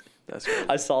 what? That's crazy.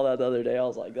 I saw that the other day. I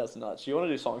was like, that's nuts. You want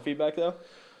to do song feedback though?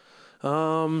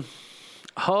 Song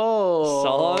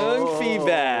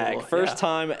feedback. First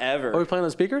time ever. Are we playing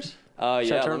on speakers?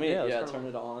 Yeah, turn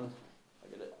it on.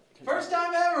 First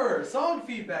time ever. Song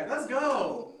feedback. Let's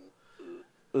go.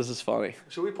 This is funny.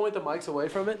 Should we point the mics away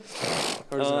from it?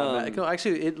 Or does it not matter? No,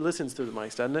 actually, it listens through the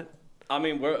mics, doesn't it? I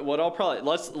mean,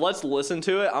 let's listen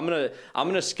to it. I'm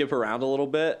gonna skip around a little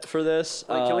bit for this.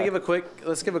 Can we give a quick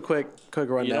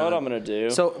rundown? You know what I'm gonna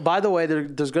do? So, by the way,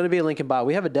 there's going to be a link in bio.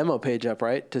 We have a demo page up,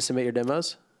 right, to submit your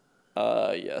demos?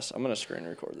 Yes, I'm gonna screen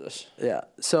record this. Yeah.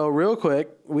 So real quick,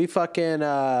 we fucking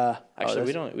actually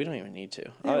we don't even need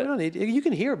to. Yeah, we don't need. You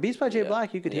can hear Beats by J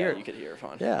Black. You could hear. You could hear it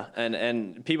fine. Yeah.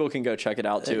 And people can go check it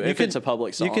out too it's a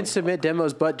public song. You can submit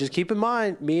demos, but just keep in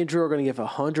mind, me and Drew are going to give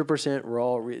 100%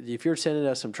 raw. If you're sending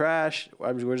us some trash,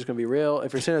 we're just going to be real.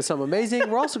 If you're sending us something amazing,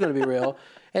 we're also going to be real.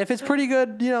 And if it's pretty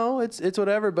good, it's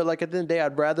whatever. But like at the end of the day,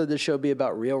 I'd rather this show be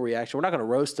about real reaction. We're not going to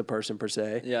roast the person per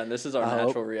se. Yeah, and this is our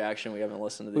natural reaction. We haven't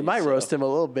listened to these. We might roast him a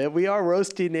little bit. We are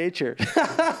roasty nature.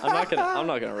 I'm not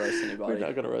gonna roast anybody. We're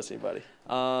not going to roast anybody.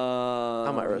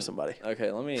 I might roast somebody.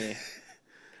 Okay, let me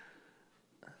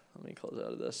close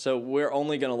out of this. So we're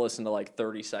only gonna listen to like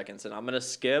 30 seconds, and I'm gonna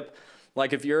skip.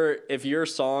 Like if your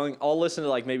song, I'll listen to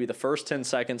like maybe the first 10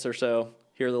 seconds or so.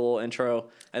 Hear the little intro,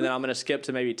 and then I'm gonna skip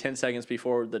to maybe 10 seconds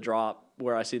before the drop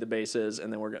where I see the basses,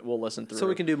 and then we'll listen through. So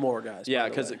we can do more, guys. Yeah,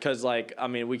 because like I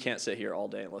mean we can't sit here all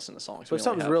day and listen to songs. But if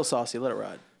something's real saucy, let it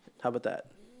ride. How about that?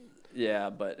 Yeah,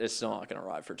 but it's still not gonna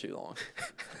ride for too long.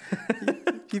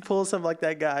 You pull something like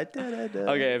that guy.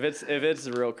 Okay, if it's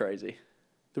real crazy.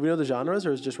 Do we know the genres,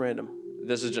 or is it just random?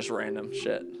 This is just random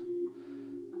shit.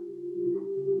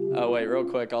 Oh, wait, real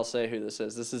quick, I'll say who this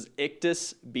is. This is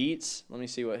Ictus Beats. Let me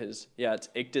see what his... Yeah, it's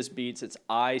Ictus Beats. It's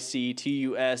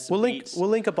ICTUS Beats. We'll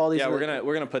link up all these. Yeah,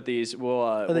 we're gonna put these...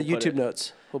 We'll the YouTube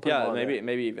notes. We'll put them on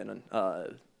maybe even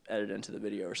edit into the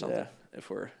video or something if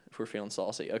we're feeling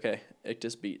saucy. Okay,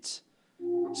 Ictus Beats.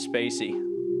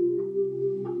 Spacey.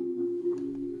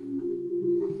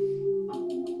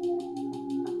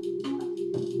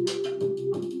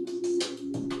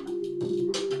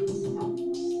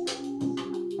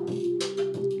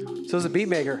 So it's a beat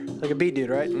maker, like a beat dude,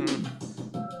 right? Mm-hmm.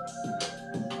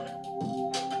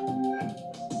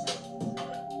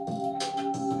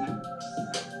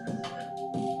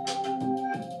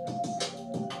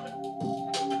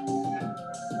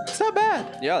 It's not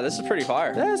bad. Yeah, this is pretty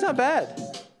fire. Yeah, it's not bad.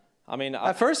 I mean,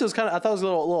 at first it was I thought it was a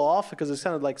little off because it's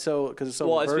kind of like it's so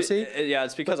reversey.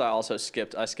 It's because I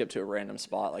skipped to a random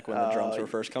spot like when the drums were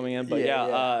first coming in. But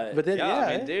I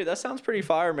mean, dude, that sounds pretty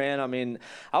fire, man. I mean,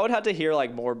 I would have to hear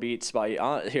like more beats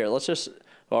by here. Let's just.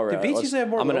 All right. Do beats usually have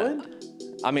more low end?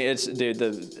 I mean, it's dude.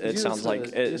 It sounds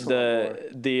like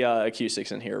the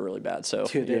acoustics in here are really bad. So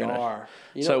dude, they are.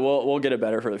 So we'll get it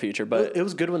better for the future. But it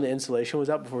was good when the insulation was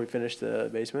out before we finished the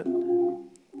basement.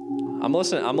 I'm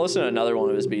listening to another one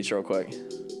of his beats real quick.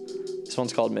 This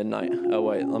one's called Midnight. Oh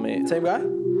wait, let me. Same guy?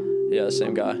 Yeah, the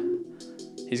same guy.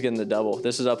 He's getting the double.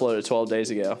 This is uploaded 12 days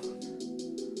ago.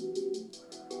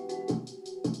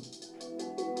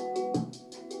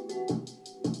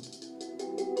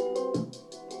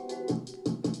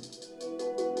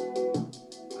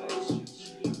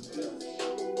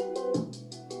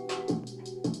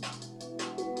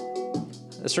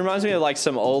 This reminds me of like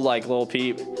some old like Lil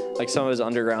Peep, like some of his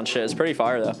underground shit. It's pretty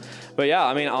fire though. But yeah,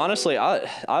 I mean honestly, I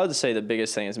would say the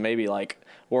biggest thing is maybe like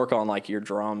work on like your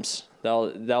drums.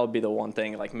 That would be the one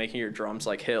thing, like making your drums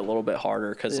like hit a little bit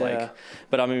harder, cause like.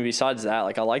 But I mean, besides that,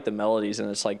 like I like the melodies and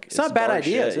it's like it's not bad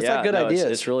ideas. Shit. It's like good ideas.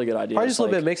 It's really good ideas. Probably just a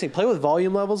little bit of mixing. Play with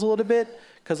volume levels a little bit.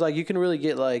 Cause like you can really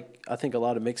get like I think a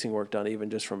lot of mixing work done even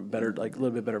just from better like a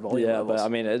little bit better volume levels. But I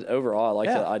mean overall I like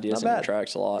the ideas in the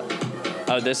tracks a lot.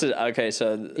 Oh, this is okay.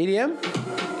 So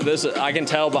EDM. This I can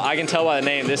tell by the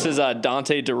name. This is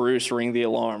Dante DeRoos, Ring the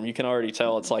Alarm. You can already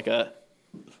tell it's like a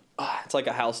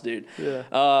house dude. Yeah.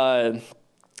 I'm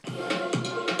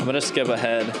gonna skip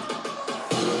ahead.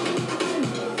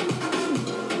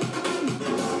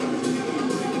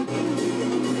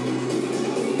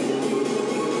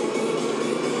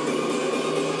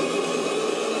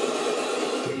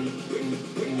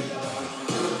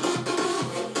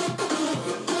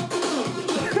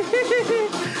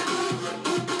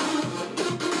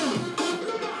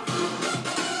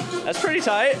 That's pretty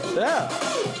tight. Yeah.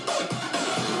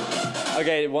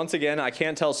 Okay, once again, I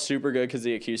can't tell super good because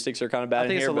the acoustics are kind of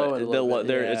bad in here, but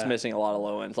it's missing a lot of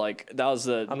low ends. Like that was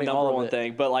the number one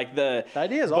thing. But like the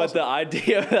idea is awesome. But the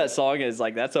idea of that song is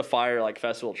like that's a fire like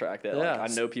festival track that like, I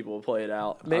know people will play it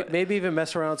out. Maybe even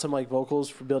mess around with some like vocals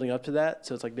for building up to that,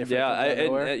 so it's like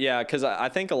different. Yeah, because I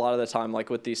think a lot of the time like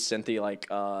with these synthy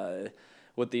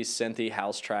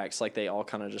house tracks, like they all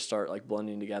kind of just start like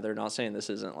blending together. Not saying this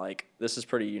is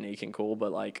pretty unique and cool,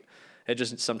 but like it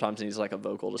just sometimes needs like a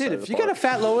vocal to set it apart. If you got a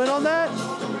fat low end on that,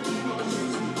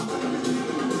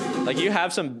 like you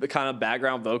have some kind of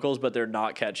background vocals, but they're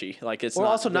not catchy. Like it's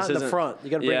also not in the front.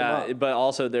 You got to bring them up. But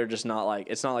also they're just not like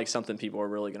it's not like something people are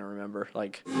really gonna remember.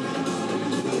 Like.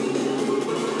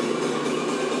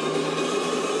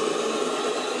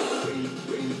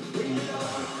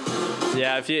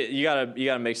 Yeah, if you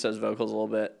gotta mix those vocals a little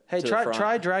bit. Hey,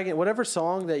 try dragging whatever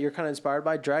song that you're kind of inspired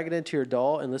by. Drag it into your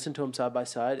DAW and listen to them side by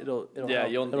side. It'll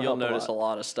you'll notice a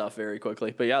lot of stuff very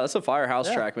quickly. But yeah, that's a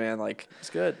firehouse track, man. Like it's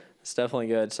good. It's definitely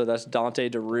good. So that's Dante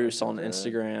DeRoos on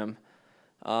Instagram.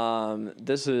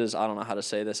 This is I don't know how to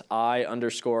say this.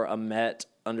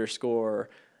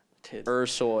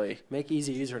 I_Amet_Ursoy. Make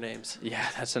easy usernames. Yeah,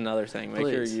 that's another thing. Make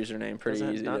your username pretty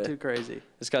easy. Not too crazy.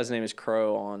 This guy's name is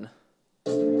Crow on.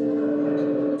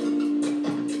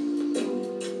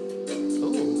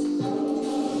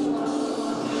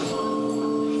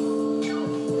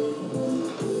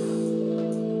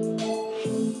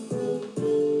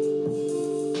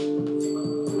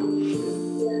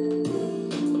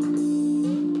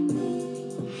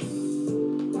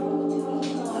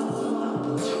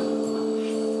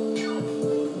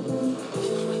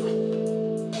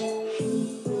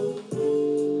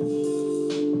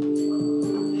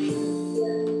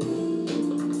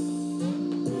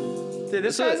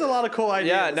 This guy has a lot of cool ideas.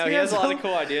 Yeah, no, he has a lot of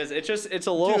cool ideas. It's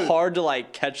a little hard to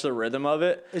like catch the rhythm of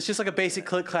it. It's just like a basic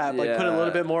click clap, like put a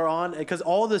little bit more on because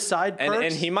all the side perks.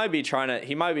 And he might be trying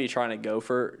to go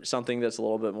for something that's a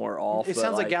little bit more off. It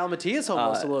sounds like Cymatics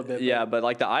almost a little bit. Yeah, but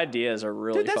like the ideas are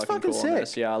really fucking cool.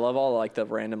 Sick. Yeah, I love all like the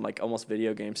random like almost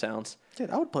video game sounds. Dude,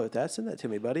 I would play with that. Send that to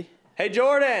me, buddy. Hey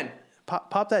Jordan,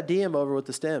 pop that DM over with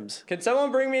the stems. Can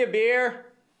someone bring me a beer?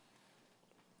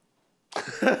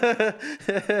 Can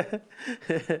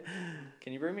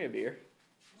you bring me a beer?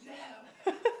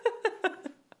 No.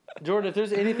 Jordan, if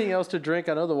there's anything else to drink,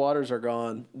 I know the waters are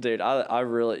gone. Dude,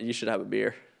 you should have a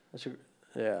beer.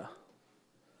 Yeah.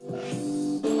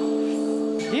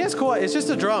 He has cool. It's just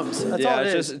the drums. That's all it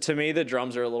is. Just to me, the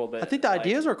drums are a little bit. I think the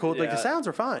ideas are cool. Like the sounds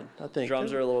are fine. I think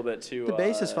drums are a little bit too. The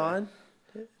bass is fine.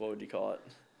 What would you call it?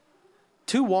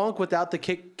 Too wonk without the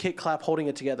kick clap holding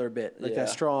it together a bit, like that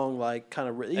strong, like kind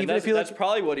of. Even if that's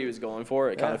probably what he was going for.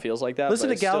 It kind of feels like that. Listen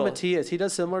to Cymatics. He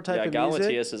does similar type of music.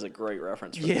 Cymatics is a great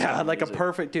reference. For like music. A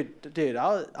perfect dude.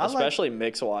 Especially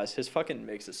mix wise, his fucking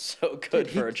mix is so good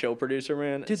for a chill producer,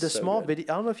 man. Dude, the small video.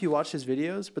 I don't know if you watched his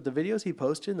videos, but the videos he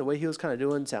posted, and the way he was kind of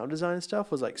doing sound design and stuff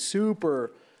was like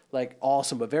super, like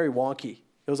awesome, but very wonky.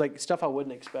 It was like stuff I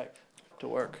wouldn't expect to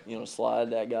work. You know,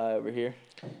 slide that guy over here.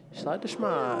 Slide to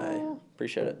schmy.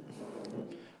 Appreciate it.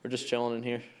 We're just chilling in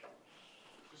here.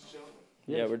 Just chilling?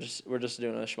 Yeah, we're just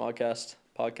doing a Schmodcast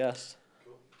podcast.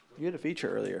 Cool. You had a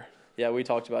feature earlier. Yeah, we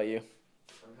talked about you.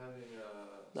 I'm having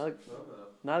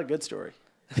Not a good story.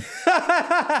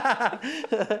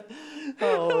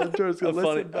 Oh, George's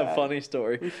gonna a funny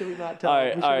story. We should not tell. All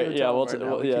right, yeah, we'll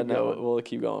we'll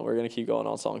keep going. We're gonna keep going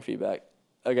on song feedback.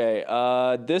 Okay,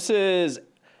 this is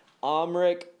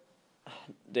Amrik.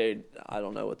 Dude, I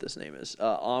don't know what this name is.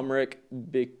 Amrik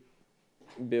Biku.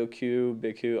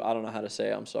 I don't know how to say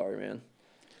it. I'm sorry, man.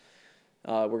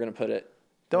 We're gonna put it.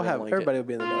 They'll have everybody will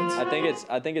be in the notes.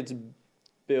 I think it's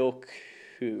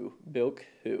Bilku.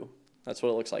 Bilku. That's what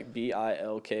it looks like.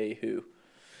 Bilk who.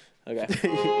 Okay.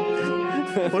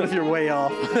 What if you're way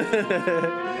off?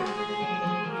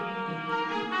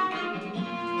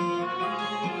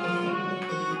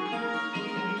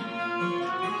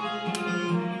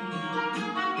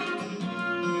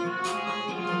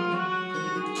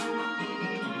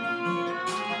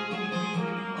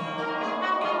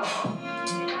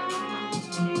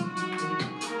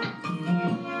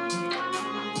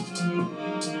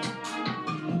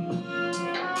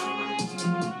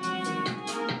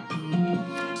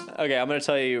 Okay, I'm gonna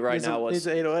tell you right now what's. He's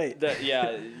 808.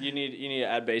 Yeah, you need to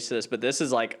add bass to this, but this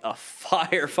is like a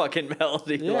fire fucking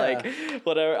melody. Yeah. Like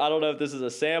whatever. I don't know if this is a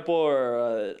sample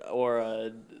or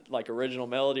a like original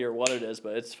melody or what it is,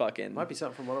 but it's fucking. Might be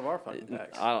something from one of our fucking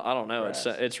packs. I don't know. Grass.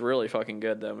 It's really fucking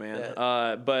good though, man.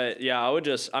 Yeah. But yeah, I would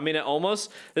just. I mean,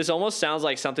 this almost sounds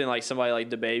like something like somebody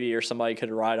like DaBaby or somebody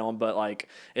could ride on, but like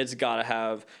it's gotta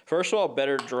have first of all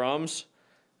better drums.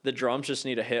 The drums just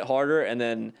need to hit harder, and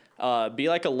then be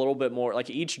like a little bit more. Like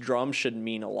each drum should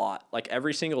mean a lot. Like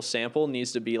every single sample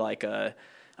needs to be like a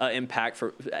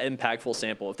impactful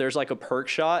sample. If there's like a perk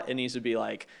shot, it needs to be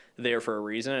like there for a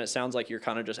reason. And it sounds like you're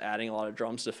kind of just adding a lot of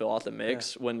drums to fill out the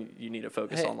mix when you need to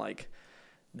focus on like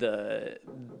the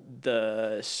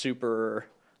super.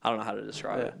 I don't know how to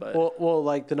describe it, but well,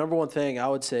 like the number one thing I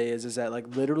would say is that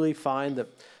like literally find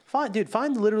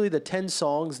literally the 10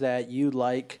 songs that you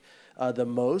like. The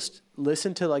most,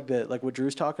 listen to like what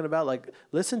Drew's talking about, like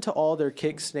listen to all their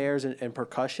kicks, snares, and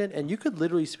percussion, and you could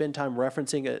literally spend time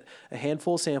referencing a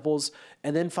handful of samples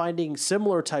and then finding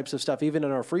similar types of stuff, even in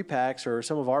our free packs or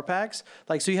some of our packs.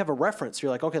 Like, so you have a reference.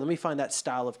 You're like, okay, let me find that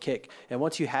style of kick, and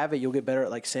once you have it, you'll get better at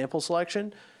like sample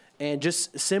selection, and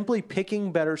just simply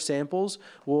picking better samples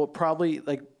will probably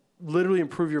like literally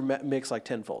improve your mix like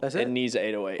tenfold. That's it. It needs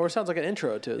 808. Or it sounds like an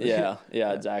intro to it. Yeah,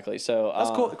 exactly. So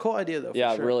that's cool idea though. Yeah,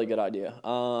 for sure. really good idea.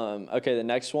 Okay, the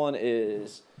next one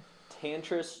is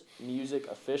Tantris Music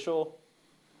Official.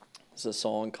 It's a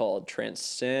song called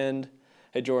Transcend.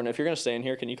 Hey Jordan, if you're gonna stay in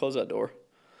here, can you close that door?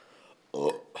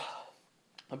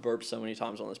 I burped so many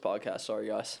times on this podcast. Sorry,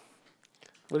 guys.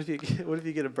 What if you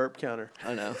get a burp counter?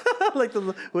 I know. Like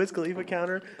the Wiz Khalifa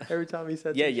counter every time he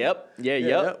said Yep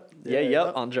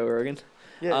on Joe Rogan.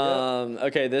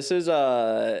 Okay, this is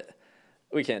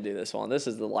we can't do this one. This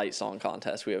is the light song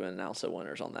contest. We haven't announced the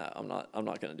winners on that. I'm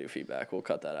not going to do feedback. We'll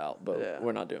cut that out. But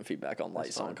we're not doing feedback on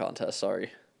light song contest.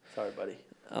 Sorry, buddy.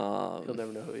 He'll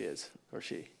never know who he is or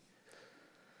she.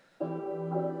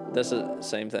 This is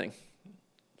same thing.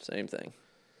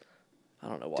 I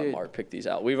don't know why Mark picked these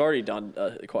out. We've already done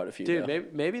quite a few.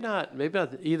 Dude, maybe not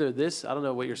either this. I don't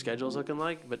know what your schedule's looking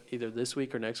like, but either this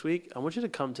week or next week, I want you to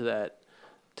come to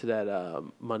that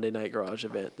Monday Night Garage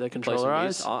event. The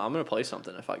Controllerize. I'm gonna play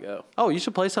something if I go. Oh, you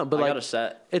should play something. But I got a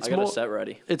set. I got a set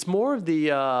ready. It's more of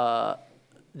the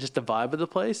just the vibe of the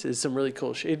place is some really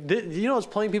cool shit. You know, it's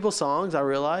playing people's songs. I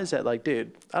realized that, like,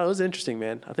 dude, it was interesting,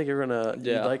 man. I think you're gonna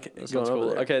like going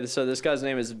over there. Okay, so this guy's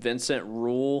name is Vincent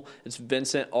Ruhl. It's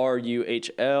Vincent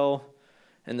Ruhl,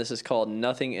 and this is called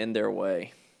Nothing in Their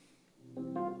Way.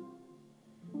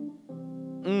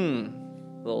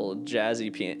 Little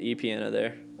jazzy piano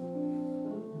there.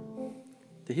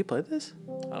 Did he play this?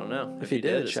 I don't know. If he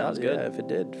did, it sounds good. Yeah, if it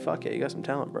did, fuck it, you got some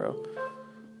talent, bro.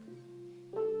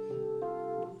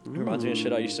 It reminds me of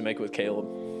shit I used to make with Caleb.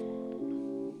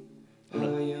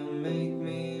 How you make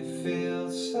me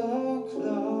feel so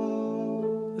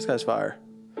close. This guy's fire.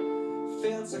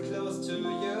 Feel so close to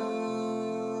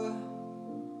you.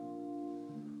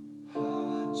 How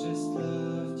I just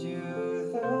loved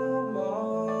you the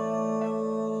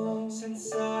most.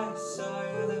 Since I saw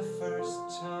you the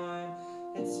first time,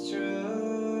 it's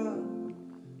true.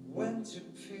 When two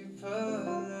people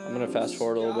I'm gonna fast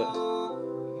forward a little bit.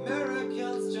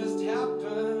 Miracles just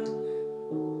happen.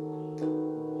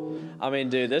 I mean,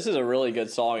 dude, this is a really good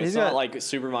song. It's not like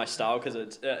super my style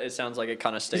because it sounds like it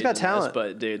kind of stays. He's got talent,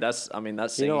 but dude, that's singing.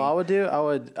 You know what I would do?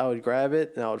 I would grab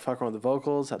it and I would fuck around with the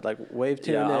vocals. I'd like wave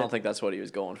tune it. I don't think that's what he was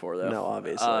going for though. No,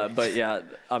 obviously. But yeah,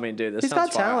 I mean, dude, this He's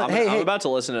sounds got talent. fire. Hey, I'm about to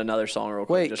listen to another song real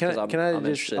quick. Wait, can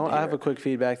I have a quick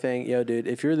feedback thing? Yo, dude,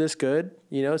 if you're this good,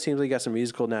 you know, it seems like you got some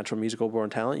natural musical born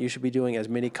talent. You should be doing as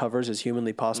many covers as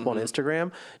humanly possible on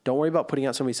Instagram. Don't worry about putting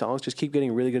out so many songs. Just keep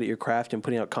getting really good at your craft and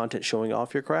putting out content showing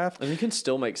off your craft. And you can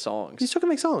still make songs. You still can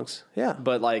make songs, yeah.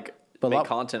 But make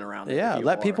content around it. Yeah,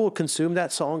 let people consume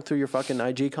that song through your fucking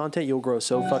IG content. You'll grow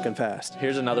so fucking fast.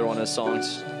 Here's another one of his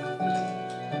songs.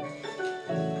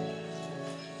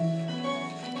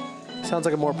 Sounds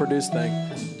like a more produced thing.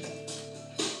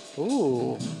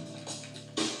 Ooh.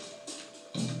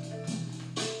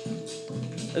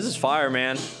 This is fire,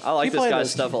 man. I like this guy's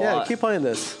stuff a lot. Yeah, keep playing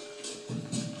this.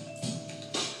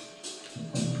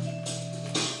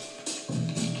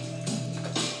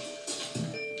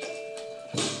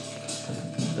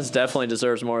 This definitely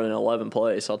deserves more than 11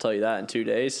 plays. I'll tell you that in 2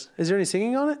 days. Is there any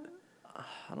singing on it?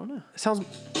 I don't know. It sounds...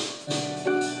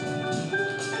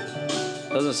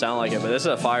 Doesn't sound like it, but this is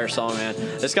a fire song, man.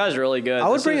 This guy's really good. I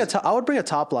would bring a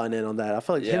top line in on that. I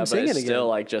feel like him singing again. Still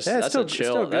like just that's a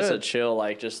chill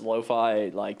like just lo-fi,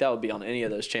 like that would be on any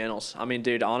of those channels. I mean,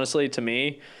 dude, honestly, to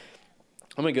me,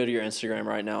 I'm gonna go to your Instagram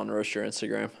right now and roast your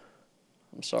Instagram.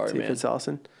 I'm sorry, man. If it's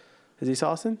saucing. Is he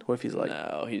saucing? What if he's like?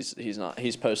 No, he's not.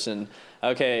 He's posting.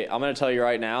 Okay, I'm gonna tell you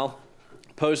right now.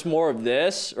 Post more of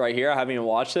this right here. I haven't even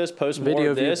watched this. Post more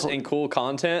of this and cool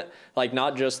content, like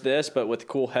not just this, but with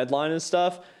cool headline and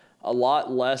stuff. A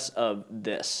lot less of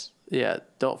this. Yeah,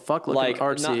 don't fuck looking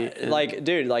artsy.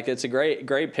 Dude, like it's a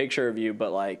great picture of you,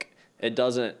 but like it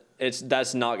doesn't.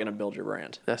 That's not gonna build your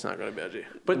brand. That's not gonna build you.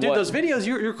 But dude, those videos,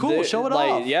 you're cool. Show it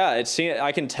off. Yeah,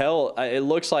 I can tell. It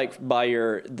looks like by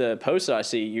the post that I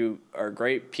see, you are a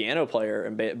great piano player,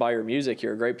 and by your music,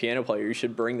 you're a great piano player. You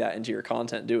should bring that into your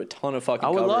content. Do a ton of fucking.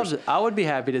 Covers. I would be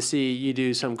happy to see you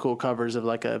do some cool covers of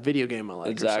like a video game I like.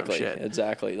 Exactly. Or some shit.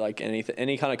 Exactly. Like any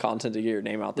kind of content to get your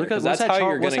name out there. Because that's how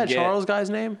you're gonna get. What's that Charles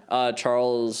guy's name?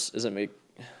 Charles isn't me.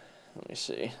 Let me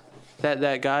see.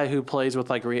 That guy who plays with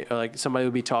like somebody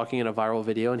would be talking in a viral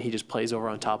video and he just plays over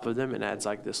on top of them and adds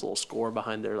like this little score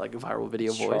behind their like viral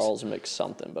video voice. Charles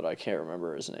McSomething, but I can't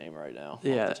remember his name right now off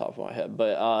the top of my head.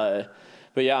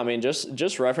 But yeah, I mean,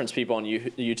 just reference people on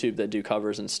YouTube that do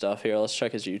covers and stuff. Here, let's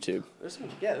check his YouTube. There's some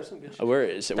good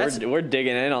shit. We're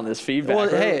digging in on this feedback.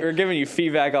 Well, we're giving you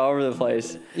feedback all over the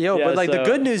place. But like the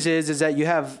good news is that you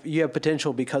have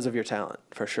potential because of your talent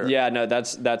for sure. Yeah, no,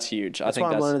 that's huge. That's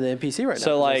why I'm learning the NPC right now.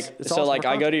 So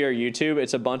I go to your YouTube.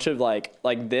 It's a bunch of like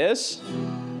this,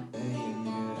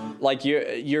 like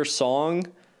your song.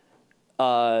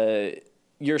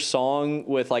 Your song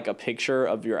with like a picture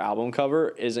of your album cover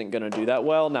isn't going to do that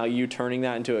well. Now you turning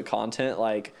that into a content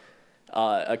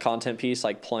piece,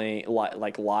 like playing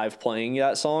like live playing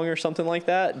that song or something like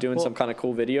that, doing some kind of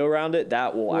cool video around it,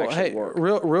 that will actually work.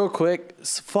 Real quick,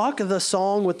 fuck the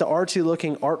song with the artsy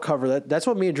looking art cover. That's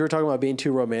what me and Drew are talking about being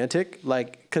too romantic.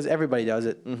 Like, because everybody does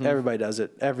it. Mm-hmm. Everybody does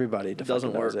it. Everybody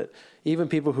doesn't does it. Even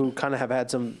people who kind of have had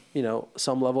some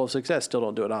level of success still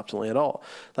don't do it optimally at all.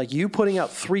 Like you putting out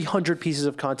 300 pieces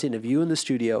of content of you in the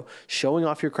studio, showing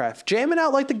off your craft, jamming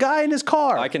out like the guy in his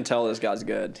car. I can tell this guy's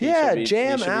good.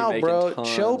 Jam out, bro.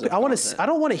 Show. I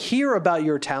don't want to hear about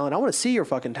your talent. I want to see your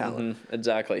fucking talent. Mm-hmm.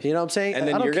 Exactly. You know what I'm saying? And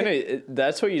then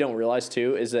that's what you don't realize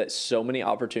too, is that so many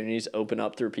opportunities open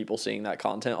up through people seeing that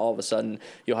content. All of a sudden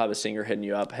you'll have a singer hitting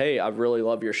you up. Hey, I really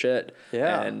love your shit.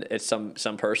 Yeah. And it's some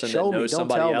person that knows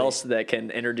somebody else that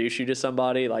can introduce you to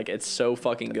somebody. Like it's so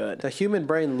fucking good. The human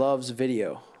brain loves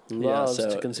video. Loves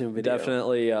to consume video.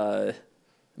 Definitely.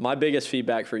 My biggest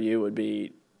feedback for you would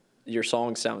be your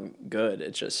songs sound good.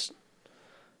 It's just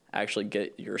actually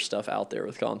get your stuff out there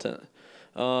with content.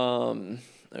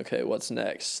 Okay, what's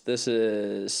next? This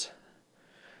is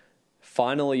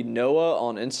finally Noah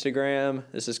on Instagram.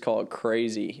 This is called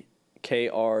Crazy,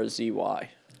 KRZY.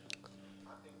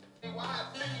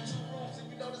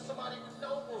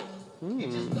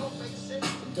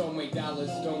 Don't make dollars,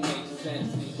 don't make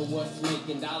sense. But what's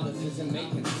making dollars isn't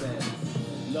making sense.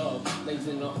 Love lays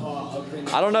in the heart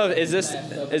of I don't know. Is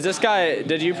this guy?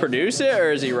 Did you produce it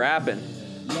or is he rapping?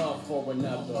 Love for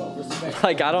another, respect.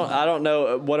 Like I don't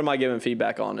know. What am I giving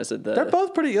feedback on? Is it They're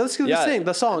both pretty. Let's sing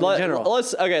the song in general.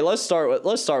 Let's start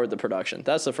with the production.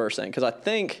 That's the first thing because I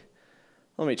think.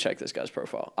 Let me check this guy's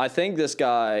profile. I think this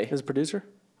guy is a producer.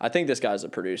 I think this guy's a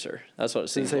producer. That's what it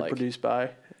seems like. Does it say produced by?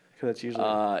 Because that's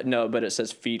usually no, but it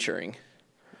says featuring.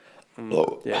 Yeah,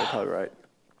 you're probably right.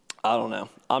 I don't know.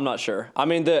 I'm not sure. I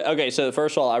mean, so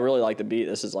first of all, I really like the beat.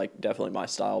 This is like definitely my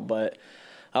style, but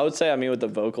I would say, I mean, with the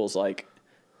vocals, like,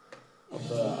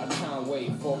 I can't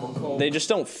wait for a cold. they just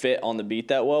don't fit on the beat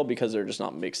that well because they're just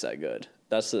not mixed that good.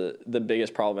 That's the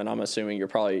biggest problem. And I'm assuming you're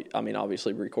probably, I mean,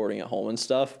 obviously recording at home and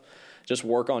stuff. Just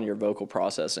work on your vocal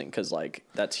processing because, like,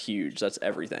 that's huge. That's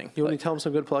everything. You want to tell them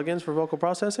some good plugins for vocal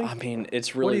processing? I mean,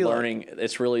 it's really learning. Like?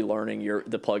 It's really learning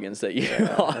the plugins that you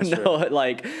know.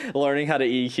 Like learning how to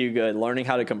EQ good, learning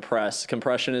how to compress.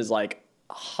 Compression is like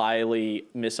highly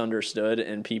misunderstood,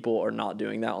 and people are not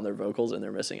doing that on their vocals, and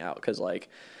they're missing out because, like,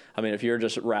 I mean, if you're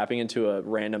just rapping into a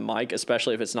random mic,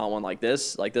 especially if it's not one like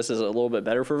this is a little bit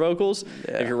better for vocals.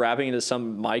 Yeah. If you're rapping into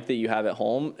some mic that you have at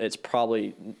home, it's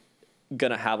probably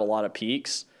gonna have a lot of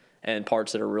peaks and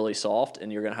parts that are really soft,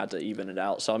 and you're gonna have to even it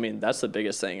out. So I mean, that's the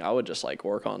biggest thing. I would just like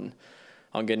work on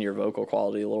getting your vocal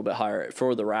quality a little bit higher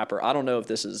for the rapper. I don't know if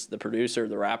this is the producer,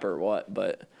 the rapper, or what,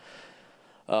 but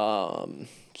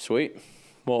sweet.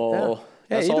 Well,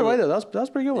 yeah. Either way though, that was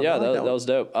pretty good one. Yeah, like that was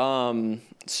dope.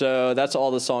 So that's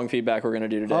all the song feedback we're gonna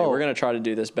do today. We're gonna try to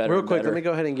do this better. Real quick, let me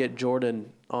go ahead and get Jordan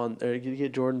on, or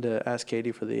get Jordan to ask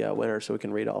Katie for the winner so we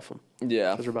can read off them.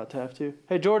 Yeah, because we're about to have to.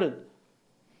 Hey, Jordan.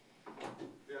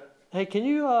 Hey, can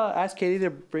you ask Katie to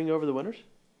bring over the winners?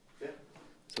 Yeah.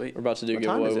 Sweet. We're about to do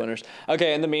giveaway winners.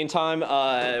 Okay, in the meantime,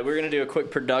 we're going to do a quick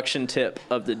production tip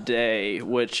of the day,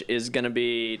 which is going to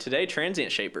be today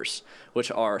transient shapers,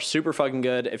 which are super fucking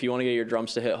good if you want to get your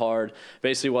drums to hit hard.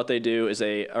 Basically what they do is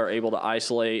they are able to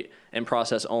isolate and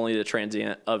process only the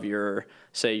transient of your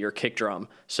kick drum.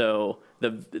 So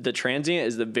the transient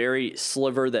is the very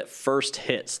sliver that first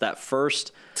hits,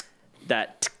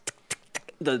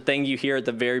 the thing you hear at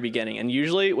the very beginning. And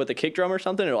usually with a kick drum or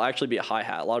something, it'll actually be a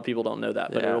hi-hat. A lot of people don't know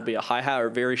that, but it'll be a hi-hat or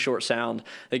very short sound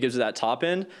that gives it that top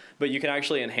end. But you can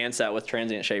actually enhance that with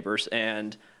transient shapers.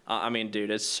 And I mean,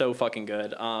 dude, it's so fucking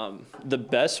good. The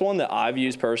best one that I've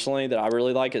used personally that I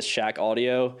really like is Shack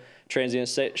Audio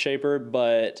Transient Shaper.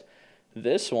 But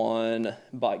this one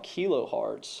by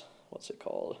Kilohertz, what's it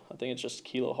called? I think it's just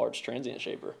Kilohertz Transient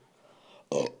Shaper.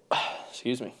 Oh,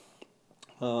 excuse me.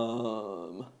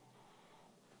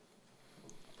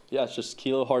 Yeah, it's just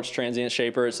Kilohertz Transient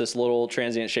Shaper. It's this little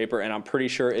transient shaper, and I'm pretty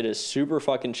sure it is super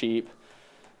fucking cheap.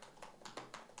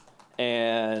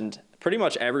 And pretty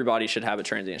much everybody should have a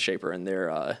transient shaper in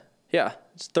their,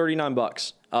 it's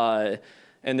 $39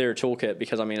 in their toolkit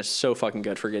because, I mean, it's so fucking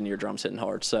good for getting your drums hitting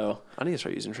hard. So I need to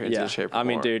start using transient shaper I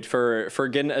mean, more. dude, for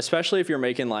getting, especially if you're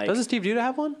making like... Doesn't Steve Duda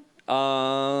have one?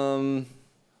 I'm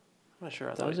not sure.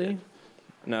 I thought he did.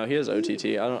 No, he has OTT.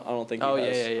 I don't think he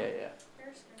has. Yeah.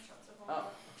 Oh.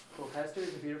 Cool. Can I steer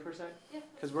your computer for a sec? Yeah.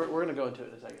 Because we're going to go into it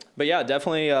in a second. But yeah,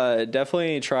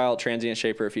 definitely try out Transient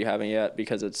Shaper if you haven't yet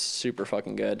because it's super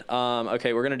fucking good.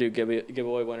 Okay, we're going to do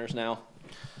giveaway winners now.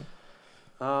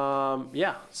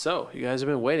 Yeah, so you guys have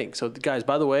been waiting. So guys,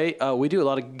 by the way, we do a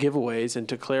lot of giveaways, and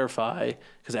to clarify,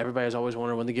 because everybody's always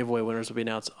wondering when the giveaway winners will be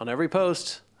announced on every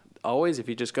post. Always, if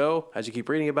you just go, as you keep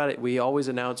reading about it, we always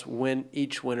announce when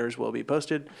each winners will be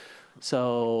posted.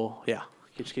 So yeah.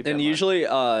 And usually,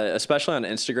 especially on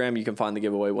Instagram, you can find the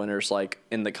giveaway winners like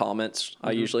in the comments.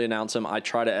 I usually announce them. I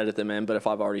try to edit them in, but if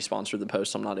I've already sponsored the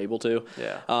post, I'm not able to.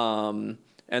 Yeah.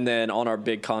 And then on our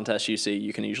big contest you see,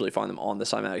 you can usually find them on the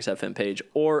Cymatics FM page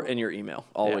or in your email.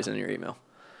 Always in your email.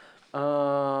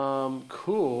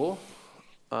 Cool.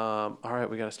 All right,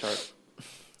 we got to start.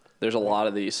 There's a lot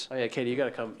of these. Oh yeah, Katie, you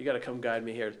gotta come guide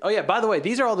me here. Oh yeah, by the way,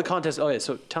 these are all the contests. Oh yeah,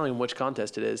 so telling them which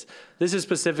contest it is. This is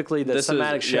specifically the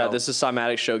Cymatics show. Yeah, this is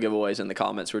Cymatics show giveaways in the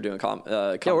comments. We're doing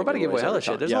yeah, we're about to give away hella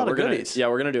shit. There's a lot of goodies. Yeah,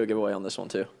 we're gonna do a giveaway on this one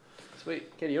too.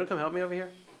 Sweet, Katie, you wanna come help me over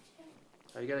here?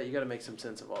 Oh, you gotta make some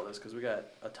sense of all this because we got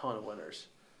a ton of winners.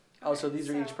 Oh, so these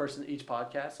are each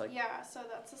podcast? Like yeah, so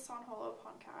that's the San Holo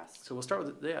podcast. So we'll start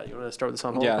with you want to start with the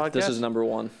San Holo podcast? Yeah, this is number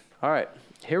 1. All right,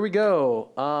 here we go.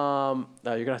 No,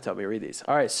 you're gonna have to help me read these.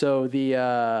 All right, so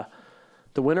the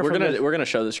winner. We're gonna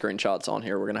show the screenshots on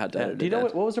here. We're gonna have to edit. Do you know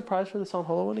what was the prize for the San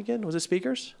Holo one again? Was it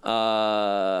speakers?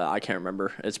 I can't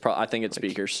remember. I think it's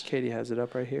speakers. Katie has it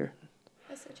up right here.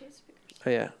 SHA speakers. Oh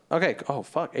yeah. Okay. Oh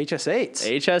fuck. HS8s.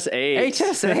 HS8s.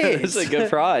 HS8s. This is a good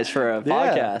prize for a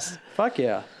podcast. Fuck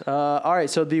yeah. All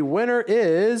right. So the winner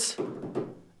is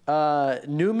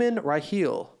Newman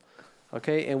Raheel.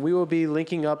 Okay, and we will be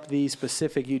linking up the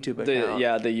specific YouTube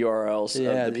account. The URLs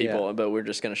of the people, but we're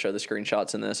just going to show the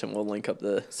screenshots in this, and we'll link up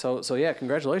the... So yeah,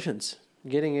 congratulations.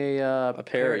 Getting a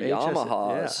pair of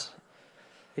Yamahas.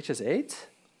 HS8?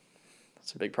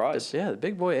 That's a big prize. The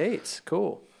big boy 8s.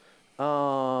 Cool.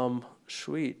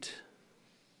 Sweet.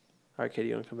 All right, Katie,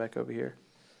 you want to come back over here?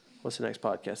 What's the next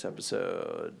podcast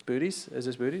episode? Booties? Is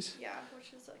this Booties? Yeah,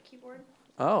 which is a keyboard.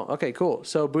 Oh, okay, cool.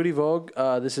 So Booty Vogue,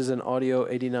 this is an Audio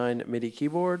 89 MIDI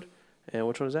keyboard. And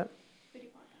which one is that? Video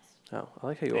podcast. Oh, I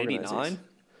like how you organize 89? these.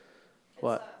 It's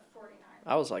What? 49.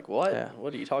 I was like, what? Yeah.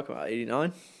 What are you talking about?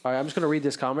 89? All right, I'm just going to read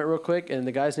this comment real quick. And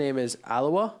the guy's name is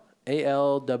Alwa,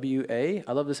 ALWA.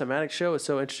 I love the Cymatics show. It's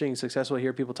so interesting and successful to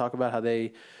hear people talk about how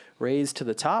they raise to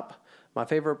the top. My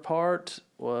favorite part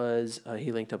was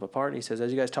he linked up a part, and he says,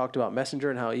 as you guys talked about Messenger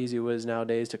and how easy it is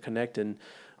nowadays to connect and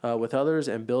with others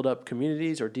and build up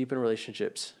communities or deepen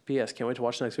relationships. P.S. Can't wait to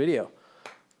watch the next video.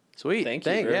 Sweet. Thank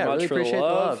you very Yeah, much really for the appreciate the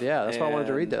love. Yeah, that's why I wanted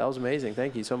to read and- that. That was amazing.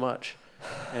 Thank you so much.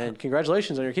 And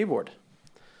congratulations on your keyboard.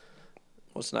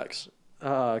 What's next?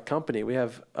 Company. We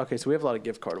have a lot of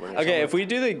gift card winners. Okay, if we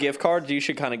do the gift cards, you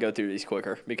should kind of go through these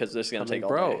quicker because this is gonna take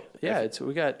all day. Yeah,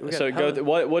 we got. So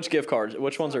which gift cards?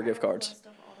 Which ones are gift cards? List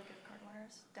of all the gift card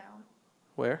winners down.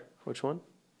 Where? Which one?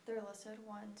 They're listed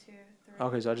 1, 2, 3.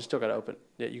 Okay, so I just still got to open.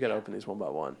 Yeah, you got to open these one by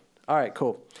one. All right,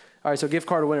 cool. All right, so gift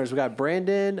card winners. We got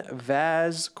Brandon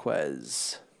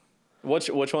Vasquez. Which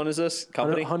one is this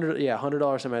company? $100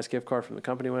 SMS gift card from the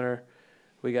company winner.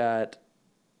 We got.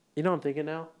 You know what I'm thinking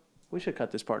now? We should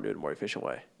cut this part and do it in a more efficient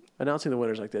way. Announcing the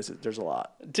winners like this, there's a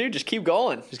lot. Dude, just keep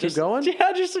going. Just keep going?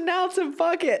 Yeah, just announce them.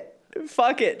 Fuck it.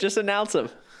 Just announce them.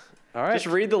 All right. Just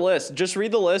read the list. Just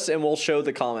read the list, and we'll show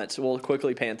the comments. We'll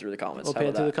quickly pan through the comments. We'll How pan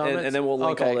about through the that? comments? And then we'll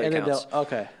link all the and then accounts.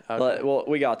 okay. Well,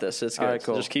 we got this. It's good. All right,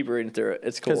 cool. Just keep reading through it.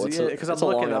 It's cool. It's I'm a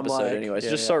long looking, I'm episode like, anyways. yeah,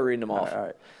 Just yeah. start reading them off. All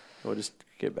right. We'll just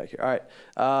get back here. All right.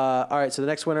 All right. So the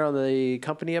next winner on the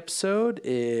company episode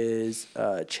is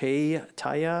Che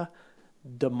Taya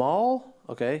Damal.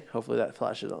 Okay. Hopefully that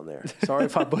flashes on there. Sorry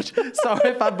if I butcher your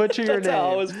name. That's how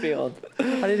I was feeling.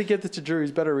 I need to get this to Drew. He's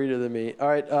a better reader than me. All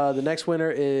right. The next winner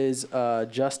is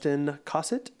Justin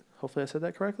Cossett. Hopefully I said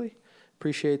that correctly.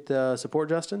 Appreciate the support,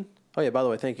 Justin. Oh, yeah. By the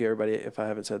way, thank you, everybody. If I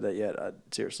haven't said that yet, I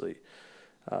seriously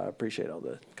appreciate all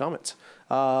the comments.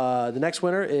 The next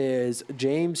winner is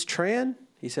James Tran.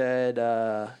 He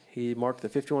said he marked the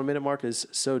 51-minute mark as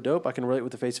so dope. I can relate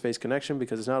with the face-to-face connection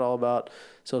because it's not all about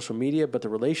social media, but the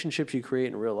relationships you create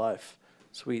in real life.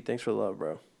 Sweet. Thanks for the love,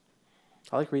 bro.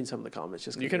 I like reading some of the comments.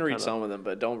 Just You can read some of them,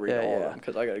 but don't read all of them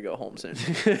because I got to go home soon.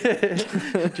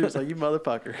 Drew's like, you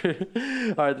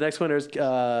motherfucker. All right, the next winner is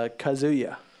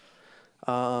Kazuya.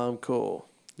 Cool.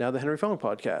 Now the Henry Fong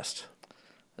podcast.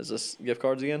 Is this gift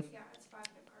cards again? Yeah, it's 5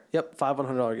 gift cards. Yep,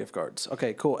 $500 gift cards.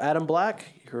 Okay, cool. Adam Black,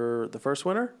 you're the first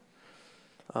winner.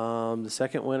 The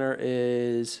second winner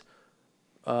is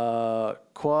Qua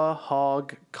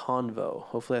Hog Convo.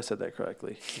 Hopefully I said that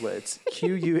correctly. But it's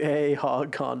QUA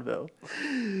Hog Convo.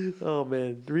 Oh,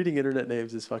 man. Reading internet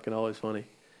names is fucking always funny.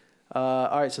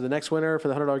 All right, so the next winner for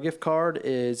the $100 gift card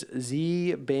is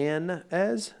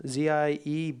Zbanez,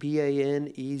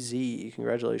 Ziebanez.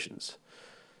 Congratulations.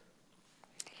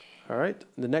 All right,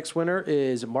 the next winner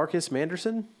is Marcus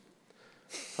Manderson.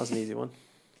 That was an easy one.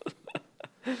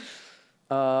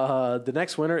 The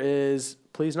next winner is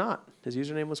Please Not. His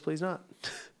username was Please Not.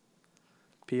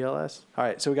 PLS. All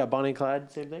right, so we got Bonnie and Clyde,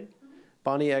 same thing.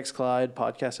 Bonnie X Clyde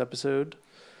podcast episode.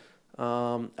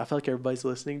 I feel like everybody's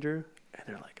listening, Drew. And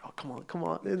they're like, "Oh, come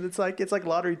on!" And it's like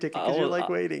lottery ticket because you're like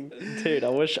waiting. Dude, I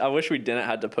wish we didn't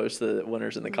have to post the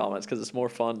winners in the comments because it's more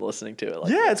fun listening to it. Like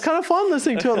Yeah, it's kind of fun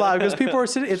listening to it live because people are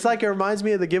sitting. It's like it reminds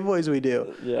me of the giveaways we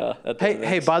do. Yeah.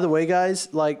 Hey, by the way,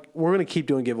 guys, like we're gonna keep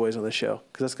doing giveaways on this show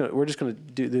because we're just gonna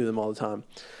do them all the time.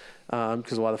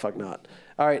 Because why the fuck not?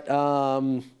 All right.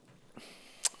 All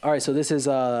right. So this is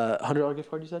a $100 gift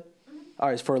card. You said. All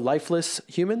right, it's for Lifeless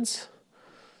Humans.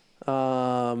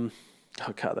 Oh,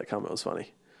 God, that comment was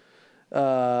funny.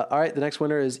 All right, the next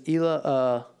winner is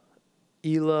Ela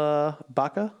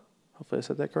Baca. Hopefully I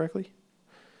said that correctly.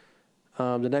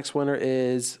 The next winner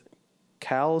is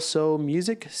Calso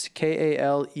Music,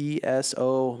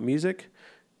 Kaleso Music.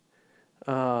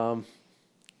 Dude,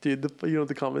 you know what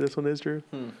the comment this one is, Drew?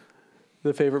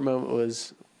 The favorite moment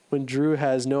was when Drew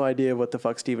has no idea what the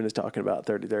fuck Steven is talking about,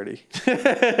 30-30.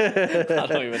 I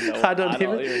don't even know. I don't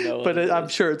even know. But I'm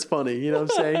sure it's funny. You know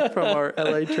what I'm saying? From our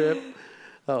LA trip.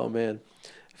 Oh, man.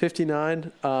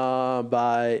 59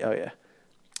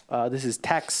 this is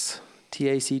Tax,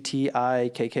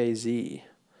 Tacktikkz.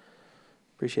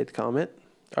 Appreciate the comment.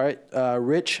 All right.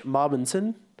 Rich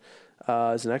Mobinson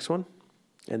is the next one.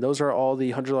 And those are all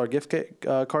the $100 gift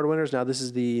card winners. Now, this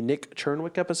is the Nick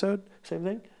Chernwick episode. Same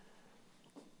thing?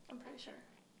 I'm pretty sure.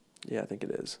 Yeah, I think it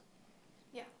is.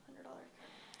 Yeah,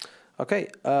 $100. Okay.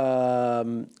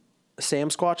 Sam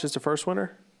Squatch is the first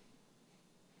winner.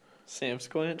 Sam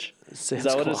Squinch. Sam Is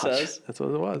that what it Squatch. says? That's what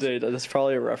it was. Dude, that's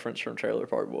probably a reference from Trailer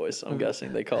Park Boys. I'm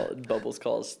guessing they call it. Bubbles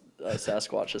calls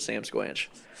Sasquatch a Sam Squinch.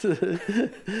 The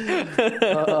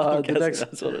next,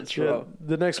 that's what it's yeah, from.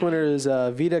 the next winner is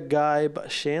Vita Guy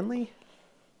Shanley.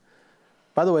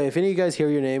 By the way, if any of you guys hear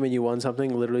your name and you won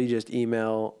something, literally just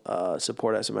email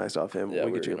support@cymatics.fm. Yeah,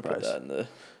 we'll we're get you a gonna put prize. that in the.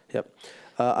 Yep.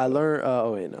 I learned.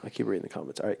 Oh wait, no, I keep reading the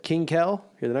comments. All right, King Kel,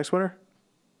 you're the next winner.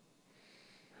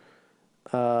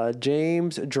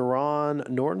 James Jerron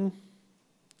Norton.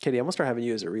 Katie, I'm gonna start having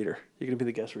you as a reader. You're gonna be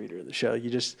the guest reader of the show. You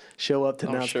just show up to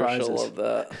I'm announce sure prizes. she'll love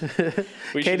that.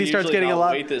 We Katie should starts usually getting not a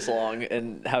lot. wait this long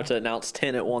and have to announce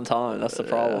 10 at one time. That's the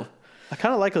problem. I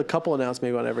kind of like a couple announced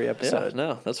maybe on every Yeah, episode.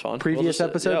 no, that's fine. Previous just,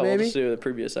 episode, yeah, maybe? We'll just do the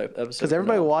previous episode. Because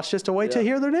everybody will watch just to wait to Yeah.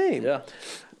 hear their name.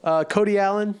 Yeah. Cody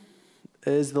Allen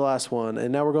is the last one,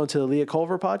 and now we're going to the Leah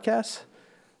Culver podcast.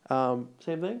 Same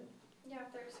thing. Yeah,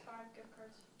 there's 5 gift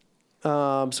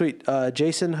cards. Sweet.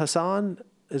 Jason Hassan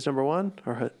is number 1,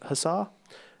 or Hassa.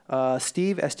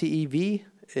 Steve STEV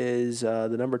is the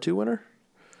number 2 winner.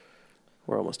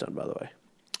 We're almost done, by the way.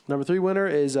 Number 3 winner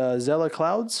is Zella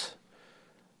Clouds.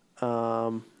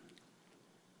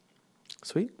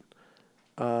 Sweet.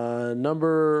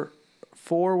 Number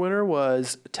 4 winner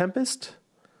was Tempest.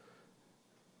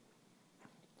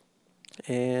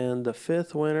 And the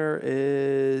 5th winner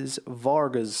is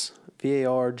Vargas,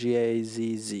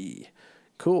 Vargazz.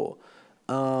 Cool.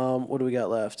 What do we got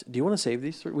left? Do you want to save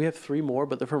these 3? We have 3 more,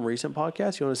 but they're from recent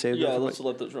podcasts. You want to save them? Yeah, for let's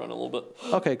let those run a little bit.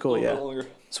 Okay, cool. A little Yeah. bit longer.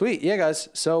 Sweet. Yeah, guys.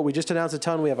 So we just announced a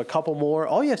ton. We have a couple more.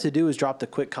 All you have to do is drop the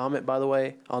quick comment, by the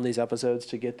way, on these episodes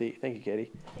to get the. Thank you,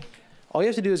 Katie. All you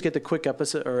have to do is get the quick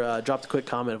episode or drop the quick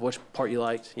comment of which part you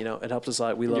liked. You know, it helps us a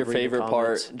lot. We love Your reading favorite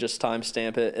comments. part, just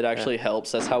timestamp it. It actually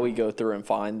helps. That's how we go through and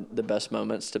find the best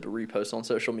moments to repost on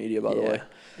social media, by the way.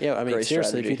 Yeah, I mean, Great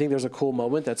seriously, if strategy. you think there's a cool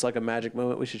moment that's like a magic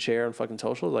moment we should share on fucking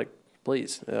social, like,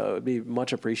 please, it would be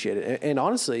much appreciated. And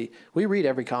honestly, we read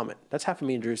every comment. That's half of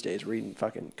me and Drew's days reading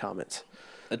fucking comments.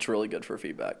 It's really good for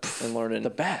feedback and learning The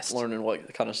best. learning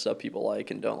what kind of stuff people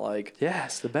like and don't like.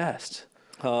 Yes, the best.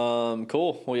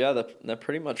 Cool. Well, yeah, that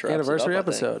pretty much wraps Anniversary it up,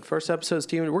 I think. episode. First episode,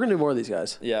 Steven. We're going to do more of these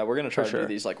guys. Yeah, we're gonna try to sure. do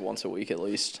these like once a week at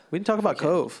least. We can talk about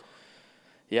Cove.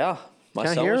 Yeah, my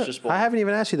Can I son hear was it? just I haven't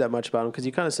even asked you that much about him because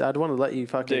you kind of said I'd want to let you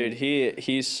fucking. dude.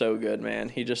 He's so good, man.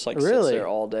 He just like Really? sits there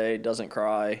all day, doesn't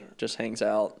cry, just hangs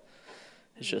out.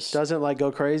 It's just doesn't like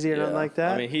go crazy or nothing yeah. like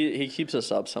that. I mean, he keeps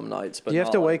us up some nights, but do you have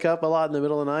not to like- wake up a lot in the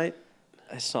middle of the night?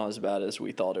 It's not as bad as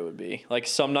we thought it would be. Like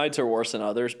some nights are worse than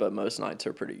others, but most nights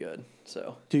are pretty good.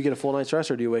 So Do you get a full night's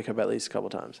rest or do you wake up at least a couple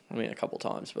times? I mean, a couple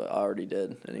times, but I already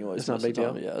did. Anyways, It's not a most of big the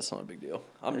time. deal? Yeah, it's not a big deal.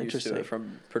 I'm used to Interesting. it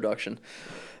from production.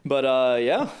 But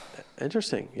yeah,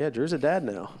 Interesting. Yeah, Drew's a dad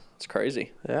now. it's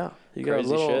crazy. Yeah, you got a Crazy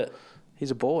little. shit.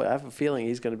 He's a boy. I have a feeling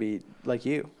he's going to be like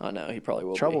you. I know he probably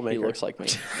will. Troublemaker. Be. He looks like me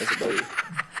as a baby.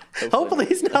 Hopefully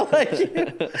he's not like you.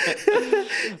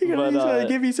 He's going to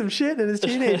give you some shit in his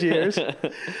teenage years.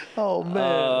 Oh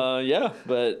man. Yeah,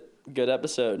 but good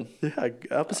episode. Yeah,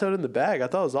 episode in the bag. I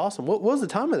thought it was awesome. What was the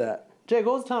time of that? Jake,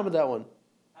 what was the time of that one?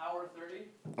 Hour 30.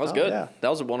 That was Oh, good. yeah. That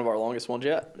was one of our longest ones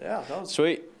yet. Yeah, that was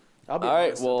Sweet. I'll be All right,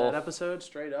 honest, well- that episode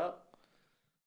straight up.